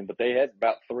playing. But they had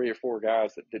about 3 or 4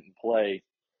 guys that didn't play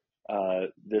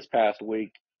this past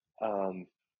week. And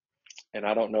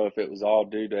I don't know if it was all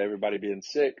due to everybody being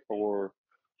sick or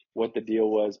what the deal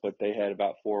was, but they had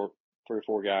about 3 or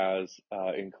 4 guys,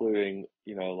 including,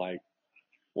 like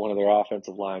one of their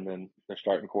offensive linemen, their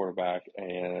starting quarterback,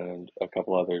 and a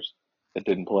couple others that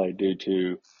didn't play due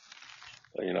to,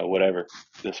 whatever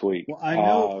this week.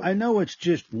 Well, I know it's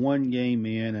just one game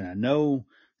in, and I know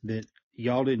that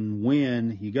y'all didn't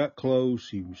win. You got close.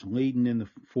 He was leading in the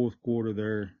fourth quarter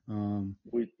there.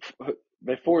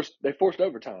 They forced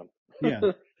overtime.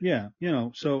 Yeah.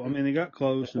 So I mean, they got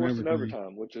close and everything.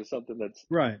 Overtime, which is something that's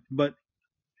right. But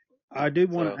I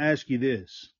did want to ask you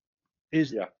this: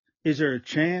 Is there a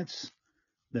chance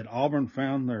that Auburn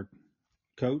found their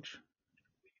coach?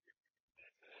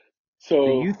 So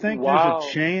do you think there's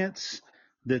a chance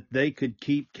that they could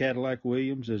keep Cadillac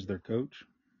Williams as their coach?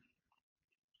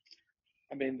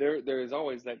 I mean, there is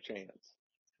always that chance,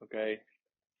 okay?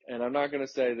 And I'm not going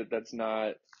to say that that's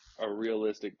not a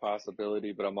realistic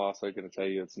possibility, but I'm also going to tell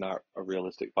you it's not a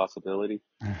realistic possibility.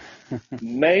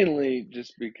 Mainly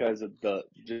just because of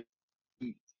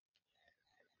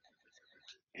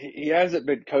he hasn't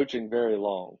been coaching very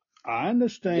long. I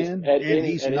understand, and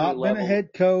he's not been a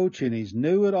head coach, and he's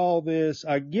new at all this.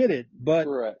 I get it, but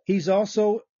correct. He's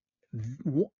also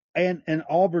an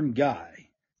Auburn guy,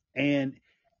 and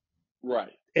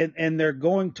right, and they're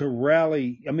going to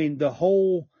rally. I mean, the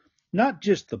whole, not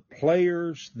just the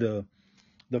players, the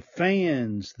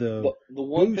fans, the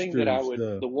one boosters, thing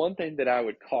that the one thing that I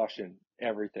would caution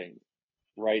everything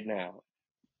right now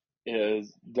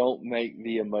is don't make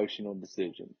the emotional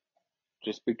decision.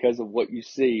 Just because of what you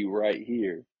see right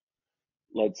here,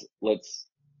 let's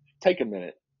take a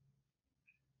minute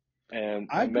and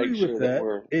I agree make sure with that.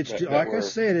 I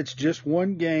said, it's just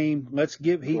one game. Let's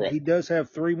give he does have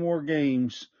 3 more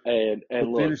games and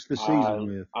to finish the season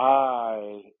with.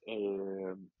 I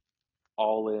am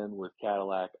all in with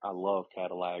Cadillac. I love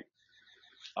Cadillac.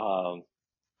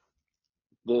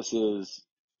 This is,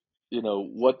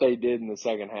 what they did in the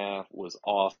second half was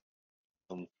awesome,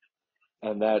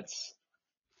 and that's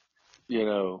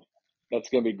that's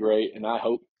going to be great. And I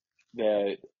hope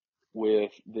that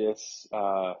with this,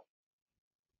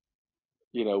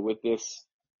 with this,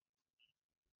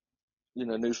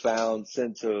 newfound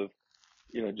sense of,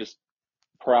 just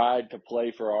pride to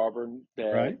play for Auburn,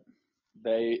 that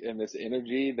and this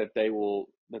energy that they will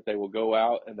go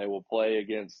out and they will play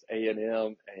against A&M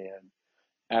and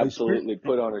absolutely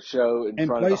put on a show in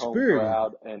front of the home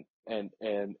crowd and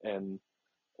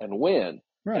win.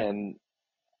 Right.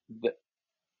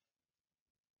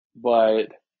 But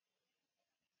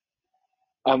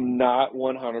I'm not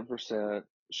 100%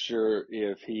 sure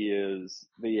if he is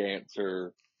the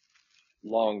answer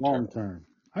long term.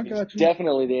 I got you.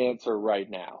 Definitely the answer right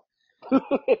now.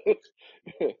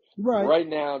 Right. Right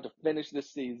now, to finish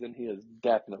this season, he is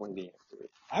definitely the answer.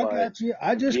 I got you.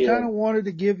 I just kind of wanted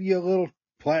to give you a little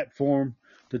platform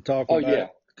to talk about it.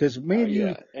 Because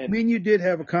me and you did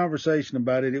have a conversation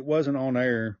about it. It wasn't on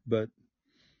air, but.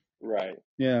 Right.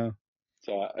 Yeah.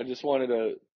 So I just wanted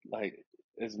to,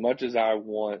 as much as I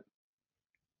want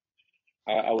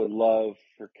I would love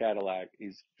for Cadillac.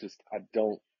 He's just I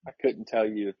couldn't tell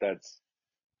you if that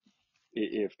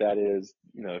is,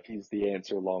 if he's the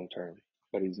answer long term,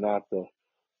 but he's not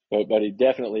but he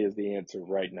definitely is the answer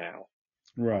right now.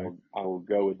 Right. I will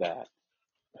go with that.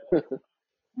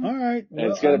 All right. And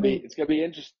Well, it's gonna be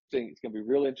interesting. It's gonna be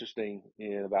real interesting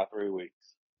in about 3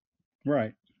 weeks.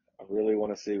 Right. I really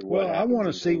want to see what Well, I happens want to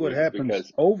in see 3 what weeks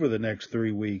happens over the next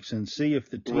 3 weeks and see if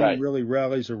the team right, really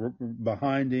rallies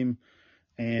behind him,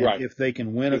 and right. if they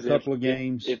can win a Because couple of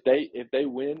games. if they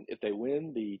win if they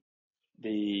win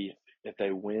the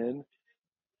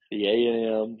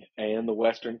A&M and the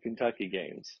Western Kentucky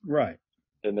games, Right.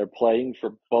 then they're playing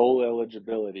for bowl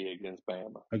eligibility against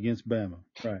Bama. Against Bama.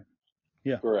 Right.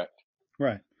 Yeah. Correct.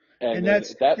 Right. And And then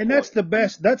that's at that and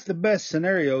point, that's the best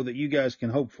scenario that you guys can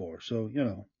hope for. So,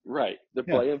 right, they're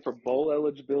yeah. playing for bowl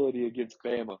eligibility against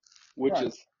Bama, which Right.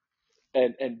 is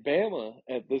and Bama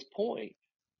at this point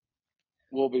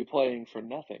will be playing for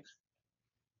nothing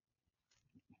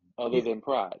other Yeah. than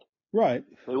pride. Right.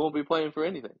 They won't be playing for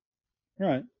anything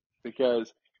Right.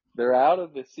 because they're out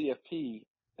of the CFP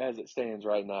as it stands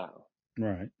right now.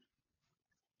 Right.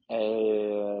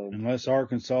 And Unless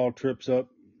Arkansas trips up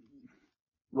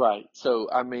right. So,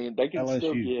 I mean, they can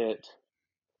still LSU. get,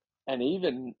 and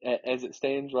even as it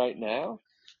stands right now,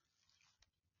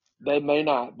 they may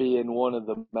not be in one of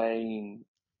the main,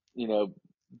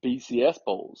 BCS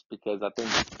bowls because I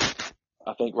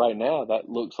think right now that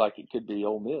looks like it could be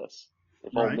Ole Miss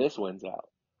if Ole Right. Miss wins out.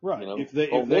 Right.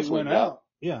 If Ole they Miss win wins out, out,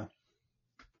 yeah.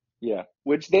 yeah.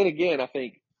 Which then again, I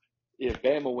think if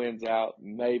Bama wins out,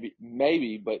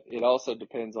 maybe, but it also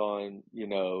depends on,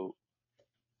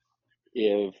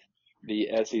 if the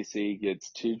SEC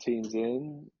gets 2 teams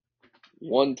in,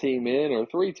 1 team in, or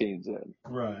 3 teams in.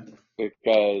 Right.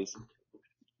 Because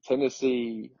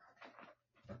Tennessee,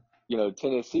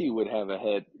 Tennessee would have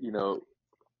a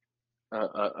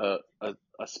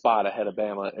spot ahead of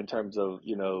Bama in terms of,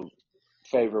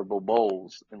 favorable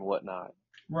bowls and whatnot.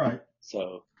 Right.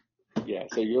 So, yeah,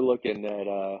 so you're looking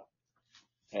at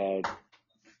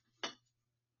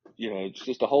it's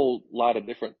just a whole lot of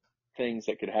different things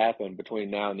that could happen between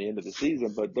now and the end of the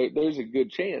season. But there's a good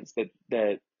chance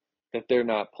that they're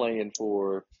not playing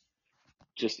for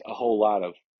just a whole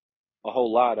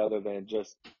lot other than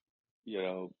just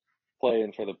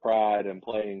playing for the pride and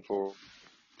playing for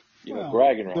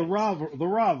bragging rights. The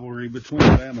rivalry between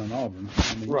Bama and Auburn.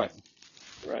 I mean, right.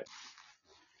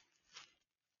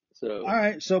 So all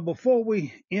right. So before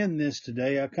we end this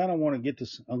today, I kind of want to get to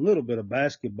a little bit of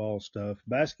basketball stuff.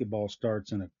 Basketball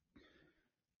starts it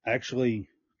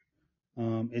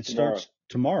starts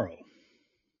tomorrow.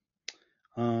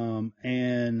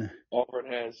 And Auburn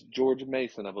has George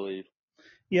Mason, I believe.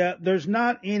 Yeah, there's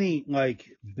not any like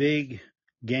big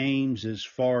games as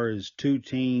far as two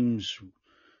teams,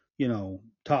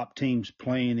 top teams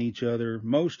playing each other.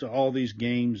 Most of all these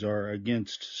games are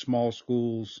against small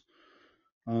schools.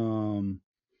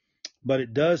 But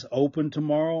it does open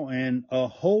tomorrow, and a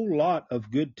whole lot of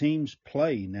good teams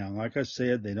play. Now, like I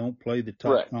said, they don't play the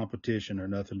top competition or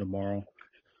nothing tomorrow.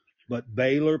 But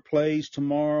Baylor plays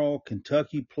tomorrow,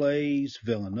 Kentucky plays,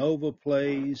 Villanova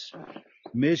plays,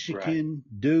 Michigan,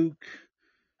 Duke,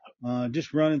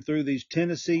 just running through these.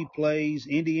 Tennessee plays,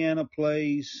 Indiana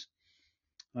plays,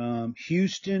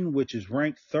 Houston, which is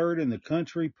ranked 3rd in the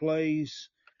country, plays,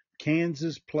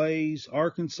 Kansas plays,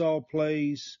 Arkansas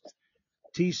plays,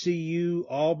 TCU,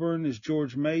 Auburn is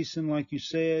George Mason, like you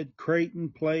said, Creighton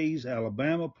plays,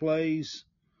 Alabama plays.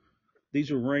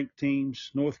 These are ranked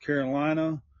teams. North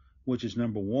Carolina, which is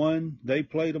number 1, they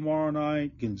play tomorrow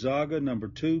night. Gonzaga, number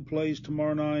 2, plays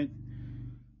tomorrow night.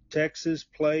 Texas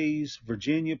plays,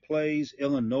 Virginia plays,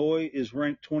 Illinois is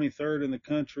ranked 23rd in the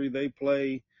country, they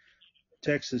play.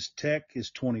 Texas Tech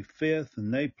is 25th,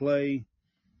 and they play.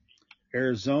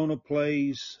 Arizona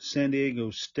plays. San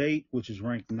Diego State, which is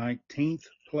ranked 19th,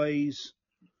 plays.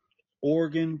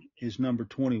 Oregon is number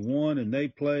 21, and they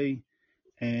play.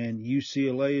 And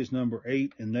UCLA is number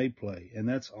 8, and they play. And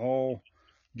that's all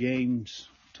games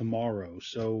tomorrow.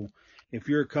 So if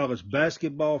you're a college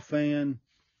basketball fan,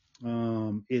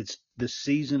 the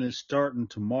season is starting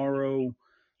tomorrow.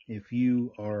 If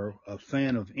you are a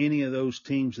fan of any of those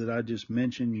teams that I just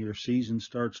mentioned, your season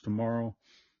starts tomorrow.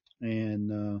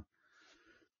 And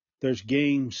there's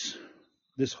games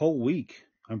this whole week,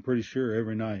 I'm pretty sure,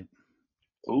 every night.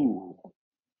 Ooh,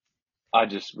 I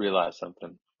just realized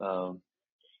something. I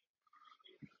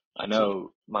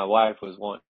know my wife was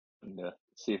wanting to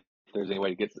see if there's any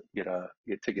way to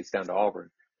get tickets down to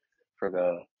Auburn for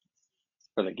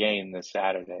the game this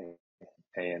Saturday.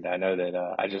 And I know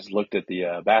that I just looked at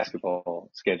the basketball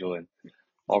schedule, and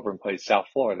Auburn plays South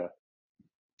Florida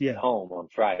Yeah. at home on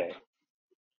Friday.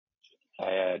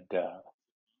 I had,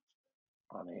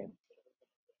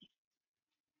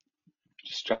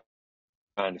 just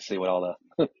trying to see what all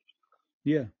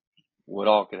Yeah. what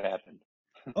all could happen.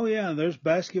 Oh yeah, there's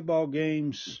basketball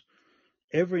games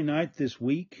every night this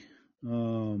week.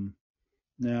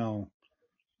 Now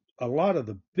a lot of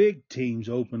the big teams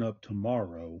open up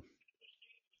tomorrow.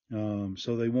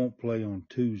 So they won't play on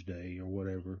Tuesday or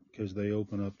whatever because they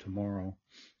open up tomorrow.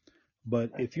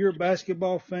 But if you're a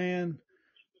basketball fan,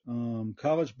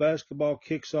 college basketball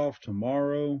kicks off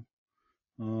tomorrow.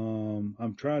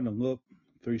 I'm trying to look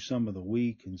through some of the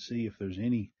week and see if there's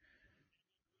any.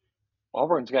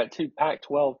 Auburn's got 2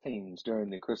 Pac-12 teams during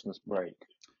the Christmas break.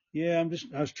 Yeah,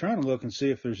 I was trying to look and see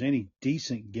if there's any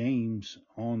decent games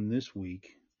on this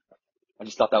week. I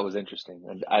just thought that was interesting.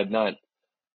 And I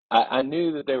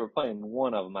knew that they were playing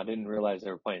one of them. I didn't realize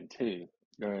they were playing 2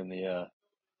 during the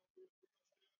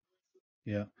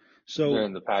Yeah. So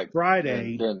during the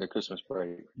Friday, during the Christmas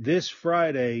break. this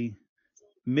Friday,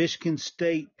 Michigan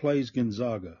State plays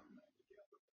Gonzaga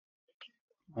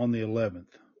on the 11th.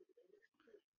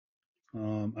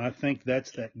 I think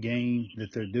that's that game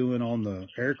that they're doing on the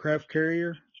aircraft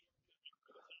carrier.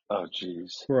 Oh,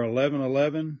 jeez. For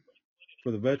 11/11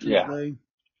 for the Veterans Day.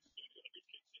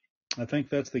 I think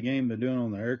that's the game they're doing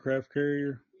on the aircraft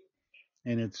carrier.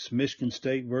 And it's Michigan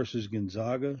State versus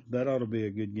Gonzaga. That ought to be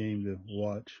a good game to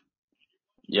watch.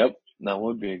 Yep, that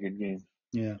would be a good game.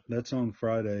 Yeah, that's on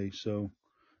Friday. So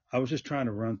I was just trying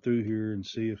to run through here and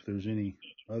see if there's any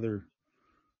other,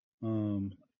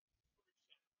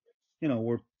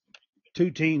 where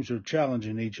two teams are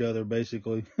challenging each other,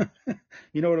 basically.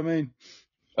 You know what I mean?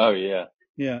 Oh, yeah.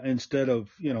 Yeah, instead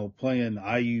of, playing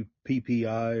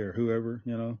IUPPI or whoever,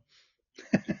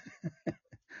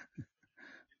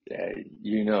 Yeah,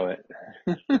 you know it.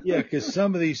 Yeah, because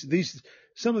some of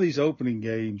these opening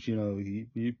games,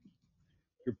 you're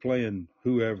playing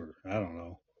whoever. I don't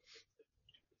know.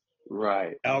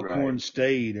 Right. Alcorn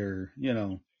State or,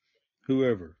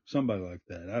 whoever, somebody like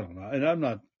that. I don't know. And I'm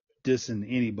not dissing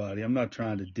anybody. I'm not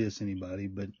trying to diss anybody,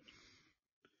 but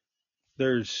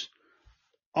there's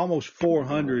almost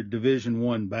 400 Division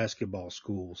I basketball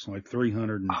schools, like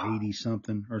 380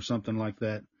 something or something like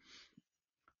that.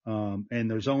 And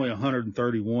there's only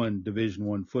 131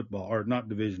 Division I football, or not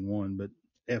Division I, but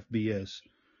FBS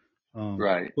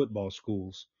football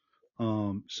schools.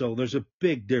 So there's a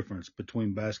big difference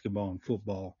between basketball and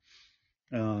football.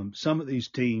 Some of these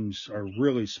teams are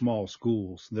really small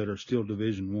schools that are still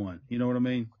Division I. You know what I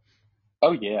mean?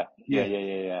 Oh, yeah.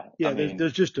 Yeah. Yeah, I mean,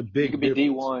 there's just a big you could be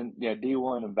difference. D1,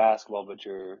 D1 in basketball, but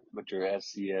you're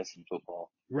SCS in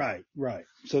football. Right.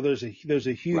 So there's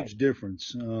a huge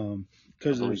difference.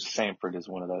 Because there's Sanford is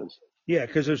one of those. Yeah,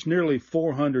 because there's nearly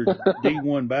 400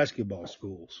 D1 basketball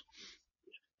schools.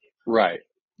 Right.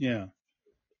 Yeah.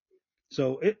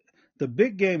 So the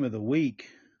big game of the week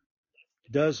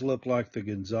does look like the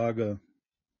Gonzaga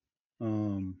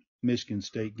Michigan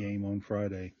State game on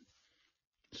Friday.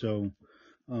 So,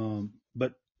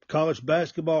 but college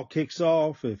basketball kicks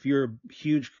off. If you're a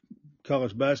huge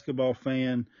college basketball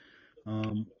fan,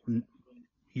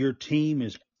 your team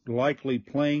is likely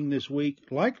playing this week,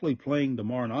 likely playing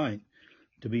tomorrow night,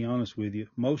 to be honest with you.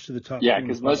 Most of the top 25.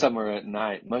 Because most of them are at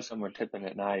night. Most of them are tipping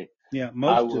at night. Yeah,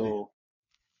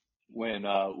 when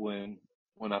I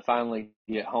finally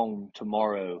get home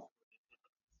tomorrow,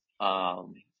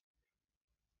 because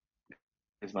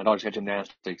my daughter's got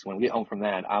gymnastics. When we get home from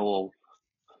that, I will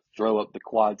throw up the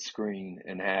quad screen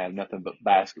and have nothing but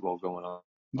basketball going on.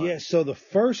 Yeah, so the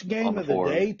first game of the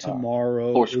day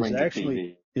tomorrow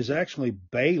is actually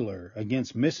Baylor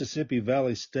against Mississippi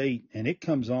Valley State, and it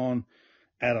comes on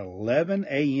at 11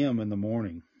 a.m. in the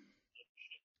morning,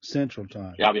 Central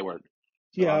Time. Yeah, I'll be at work.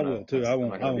 So yeah, I will too. I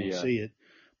won't see it,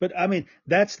 but I mean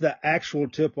that's the actual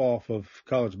tip-off of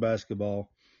college basketball,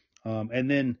 and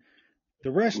then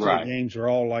the rest of the games are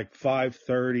all like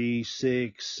 5:30,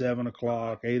 6, 7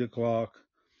 o'clock, 8 o'clock.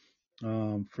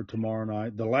 For tomorrow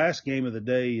night. The last game of the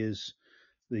day is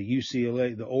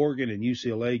the Oregon and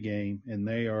UCLA game, and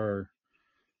they are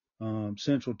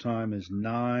Central Time is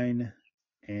 9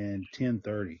 and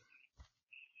 10:30.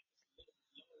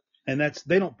 And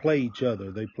they don't play each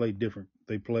other. They play different.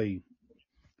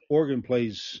 Oregon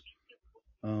plays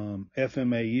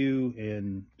FMAU,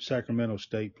 and Sacramento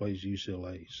State plays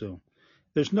UCLA. So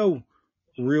there's no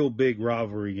real big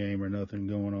rivalry game or nothing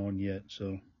going on yet.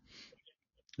 So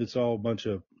it's all a bunch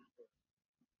of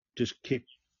just kick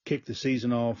the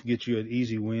season off, get you an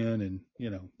easy win,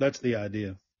 and that's the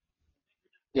idea.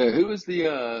 Yeah, who was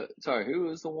the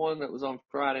one that was on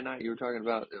Friday night you were talking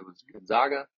about? It was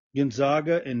Gonzaga?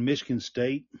 Gonzaga and Michigan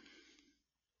State.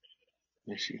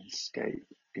 Michigan State,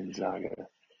 Gonzaga.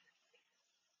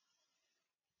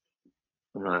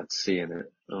 I'm not seeing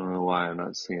it. I don't know why I'm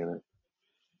not seeing it.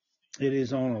 It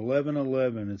is on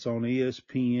 11/11. It's on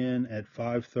ESPN at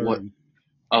 5:30. What?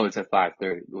 Oh, it's at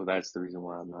 5:30. Well, that's the reason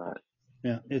why I'm not.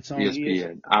 Yeah, it's on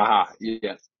ESPN. Aha,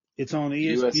 yes. It's on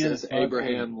ESPN USS at 5:30.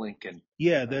 Abraham Lincoln.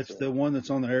 Yeah, that's the one that's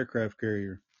on the aircraft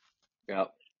carrier.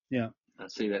 Yep. Yeah. I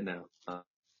see that now.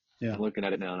 Yeah. I'm looking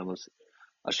at it now, and I was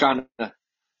trying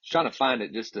to find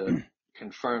it just to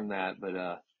confirm that,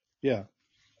 but yeah.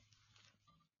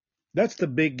 That's the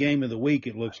big game of the week,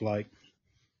 it looks like.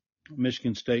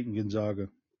 Michigan State and Gonzaga.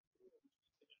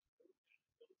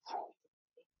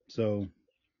 So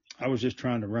I was just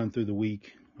trying to run through the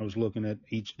week. I was looking at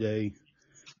each day.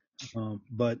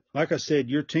 But like I said,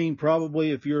 your team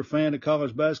probably, if you're a fan of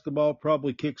college basketball,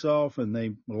 probably kicks off, and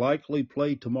they likely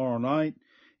play tomorrow night.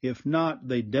 If not,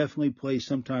 they definitely play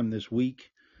sometime this week.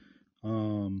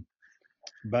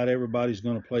 About everybody's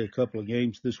going to play a couple of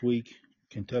games this week.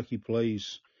 Kentucky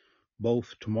plays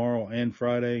both tomorrow and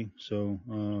Friday. So,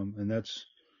 and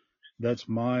that's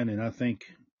mine. And I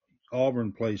think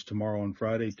Auburn plays tomorrow and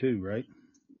Friday too, right?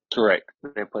 correct.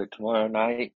 They play tomorrow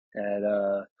night at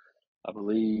I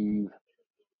believe,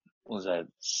 what was that,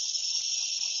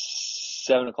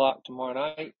 7:00 tomorrow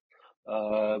night.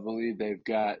 I believe they've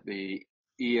got the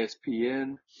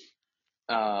ESPN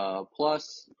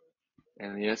Plus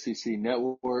and the SEC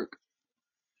Network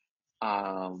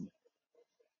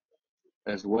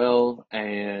as well,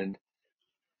 and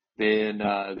then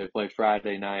they play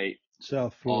Friday night,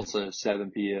 South Florida, also 7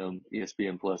 p.m.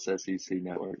 ESPN Plus SEC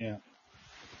Network. Yeah.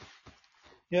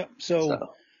 Yep.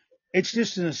 So it's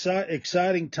just an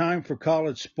exciting time for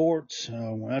college sports.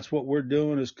 That's what we're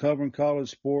doing, is covering college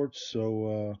sports.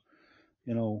 So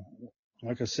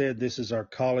like I said, this is our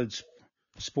college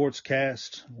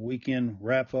SportsCast weekend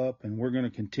wrap up, and we're going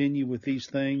to continue with these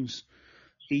things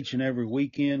each and every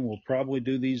weekend. We'll probably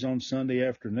do these on Sunday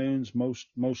afternoons,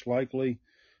 most likely,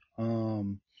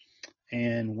 and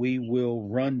we will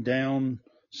run down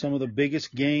some of the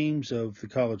biggest games of the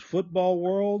college football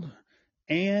world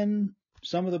and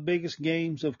some of the biggest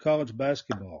games of college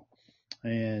basketball,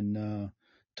 and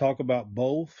talk about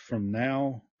both from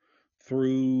now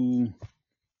through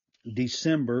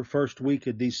December, first week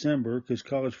of December, because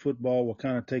college football will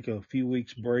kind of take a few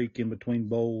weeks break in between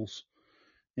bowls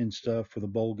and stuff for the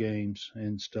bowl games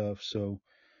and stuff. So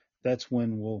that's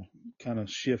when we'll kind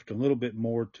of shift a little bit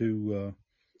more to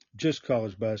just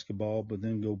college basketball, but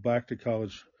then go back to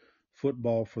college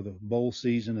football for the bowl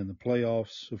season and the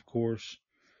playoffs, of course.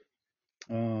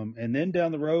 And then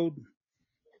down the road,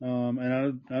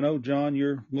 and I know, John,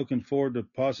 you're looking forward to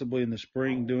possibly in the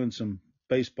spring doing some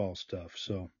baseball stuff.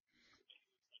 So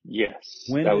yes,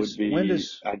 that would be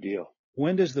ideal.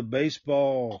 When does the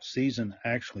baseball season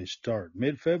actually start?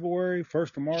 Mid-February,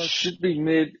 1st of March? Should be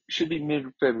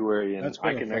mid-February, and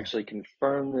I can actually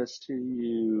confirm this to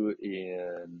you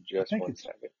in just 1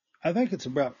 second. I think it's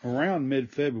about around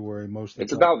mid-February most of the time.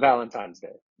 It's about Valentine's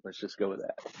Day. Let's just go with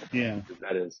that. Yeah.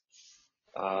 That is.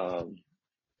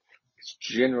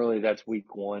 Generally, that's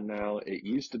week 1 now. It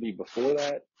used to be before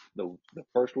that, the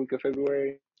first week of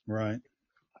February. Right.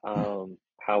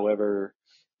 However,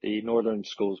 the northern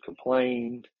schools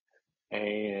complained,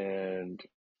 and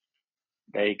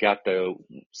they got the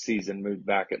season moved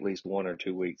back at least 1 or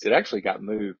 2 weeks. It actually got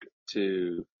moved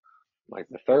to like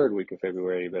the 3rd week of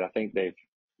February, but I think they've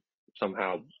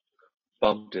somehow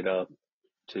bumped it up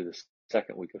to the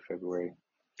 2nd week of February.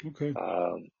 Okay.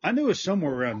 I knew it was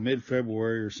somewhere around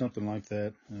mid-February or something like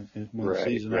that when the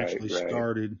season actually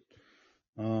started.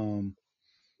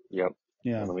 Yep.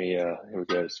 Yeah. Let me, here we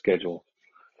go, schedule.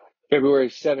 February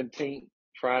 17th,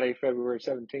 Friday, February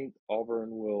 17th, Auburn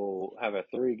will have a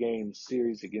 3-game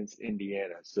series against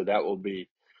Indiana. So that will be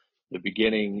the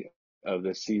beginning of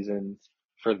the season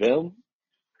for them.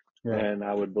 Right. And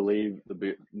I would believe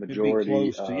the majority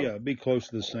it'd be close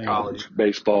to the same. College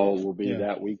baseball will be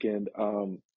that weekend.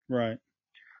 Right.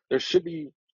 There should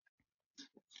be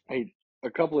a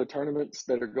couple of tournaments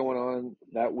that are going on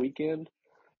that weekend.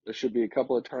 There should be a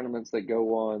couple of tournaments that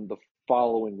go on the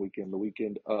following weekend, the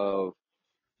weekend of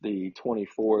the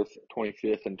 24th,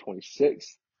 25th, and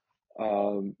 26th.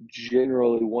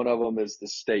 Generally, one of them is the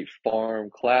State Farm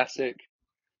Classic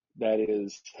that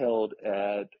is held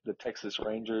at the Texas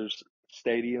Rangers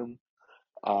Stadium.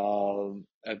 And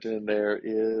then there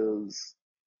is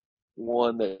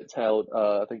one that's held,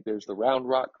 I think there's the Round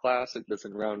Rock Classic that's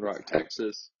in Round Rock,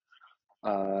 Texas.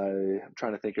 I'm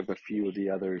trying to think of a few of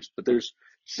the others, but there's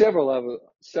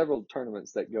several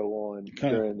tournaments that go on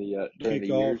during the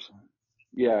years.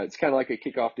 Yeah, it's kind of like a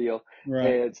kickoff deal.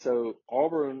 Right. And so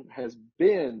Auburn has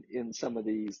been in some of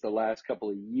these the last couple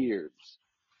of years.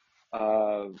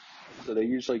 So they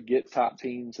usually get top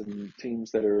teams and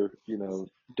teams that are,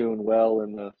 doing well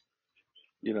in the,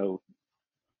 they'll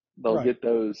Right. get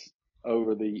those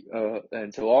over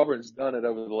and so Auburn's done it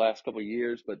over the last couple of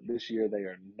years, but this year they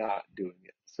are not doing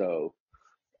it. So,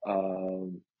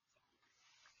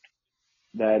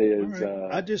 that is, All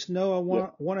right. I just know I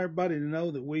want everybody to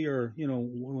know that we are,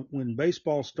 when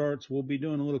baseball starts, we'll be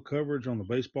doing a little coverage on the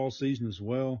baseball season as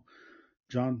well.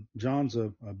 John's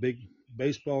a big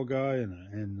baseball guy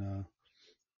and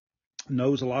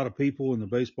knows a lot of people in the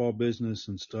baseball business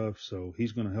and stuff, so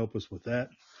he's going to help us with that.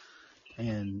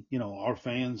 And our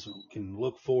fans can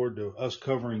look forward to us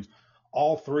covering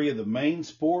all three of the main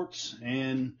sports.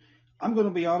 And I'm going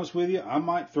to be honest with you, I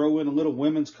might throw in a little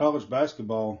women's college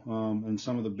basketball in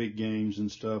some of the big games and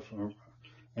stuff,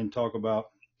 and talk about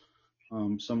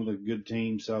some of the good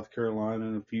teams, South Carolina,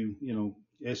 and a few,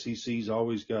 SEC's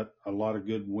always got a lot of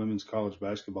good women's college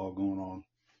basketball going on.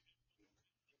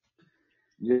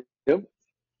 Yep.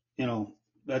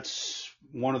 That's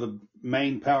one of the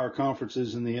main power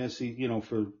conferences in the SEC,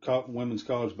 for women's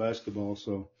college basketball.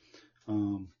 So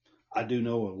I do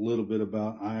know a little bit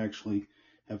about. I actually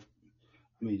I've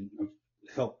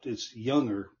helped. It's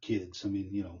younger kids.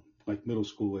 Like middle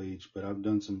school age, but I've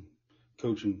done some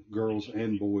coaching girls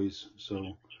and boys.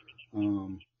 So,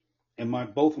 and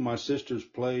both of my sisters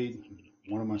played.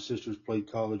 One of my sisters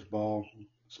played college ball,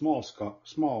 small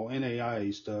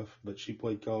NAIA stuff, but she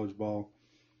played college ball.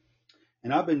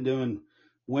 And I've been doing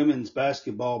women's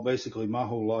basketball basically my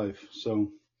whole life.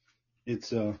 So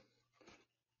it's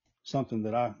something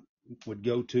that I would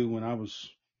go to when I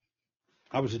was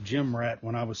a gym rat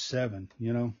when I was 7,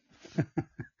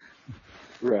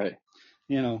 Right.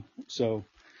 So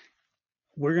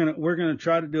we're going to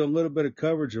try to do a little bit of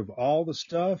coverage of all the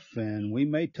stuff, and we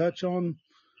may touch on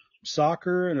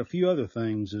soccer and a few other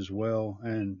things as well.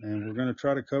 And we're going to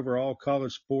try to cover all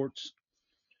college sports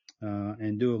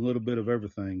and do a little bit of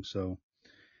everything. So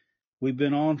we've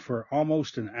been on for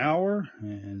almost an hour,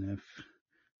 and if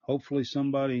hopefully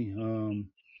somebody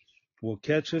will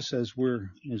catch us as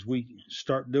we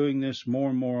start doing this more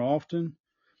and more often.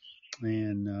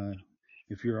 And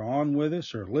if you're on with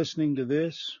us or listening to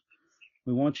this,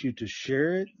 we want you to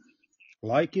share it,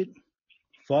 like it,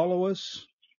 follow us,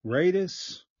 rate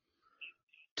us,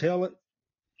 tell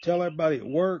everybody at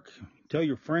work, tell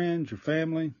your friends, your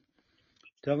family,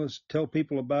 tell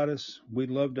people about us.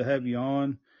 We'd love to have you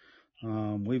on.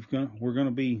 We're going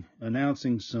to be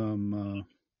announcing some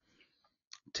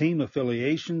team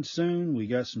affiliation soon. We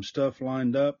got some stuff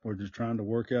lined up. We're just trying to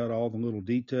work out all the little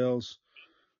details,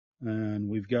 and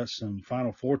we've got some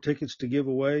Final Four tickets to give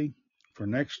away for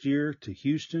next year to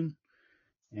Houston,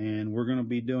 and we're going to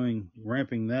be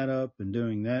ramping that up and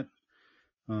doing that.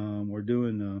 We're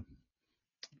doing a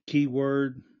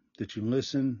keyword that you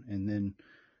listen and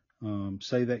then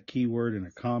say that keyword in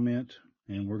a comment,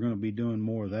 and we're going to be doing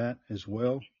more of that as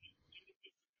well.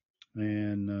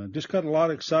 And just got a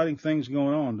lot of exciting things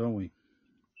going on, don't we?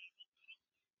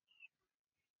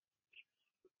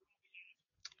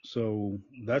 So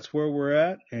that's where we're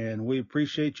at, and we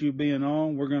appreciate you being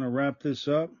on. We're going to wrap this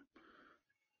up.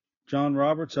 John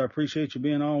Roberts, I appreciate you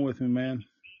being on with me, man.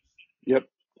 Yep.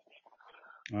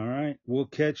 All right. We'll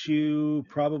catch you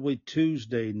probably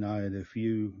Tuesday night if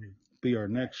you be our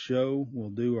next show.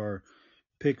 We'll do our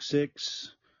pick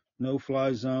six, no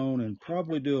fly zone, and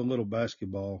probably do a little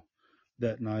basketball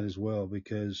that night as well,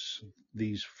 because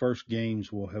these first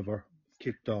games will have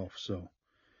kicked off. So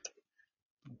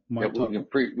we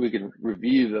can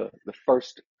review the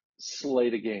first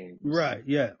slate of games. Right.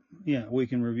 Yeah. We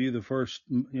can review the first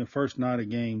night of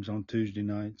games on Tuesday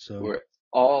night. So where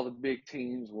all the big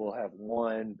teams will have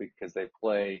won because they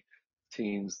play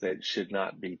teams that should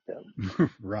not beat them.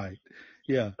 Right.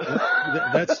 Yeah.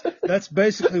 That's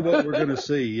basically what we're going to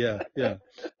see. Yeah.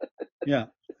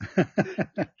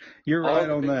 You're right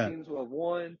on that. All the big teams will have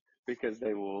won because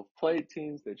they will play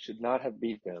teams that should not have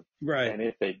beat them. Right. And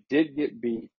if they did get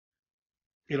beat,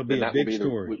 it'll be a big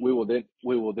story. We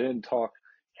will then talk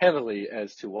heavily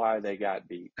as to why they got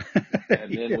beat,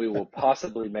 and then we will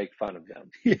possibly make fun of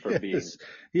them for being.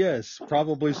 Yes,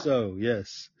 probably so.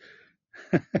 Yes.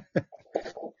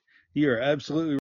 You're absolutely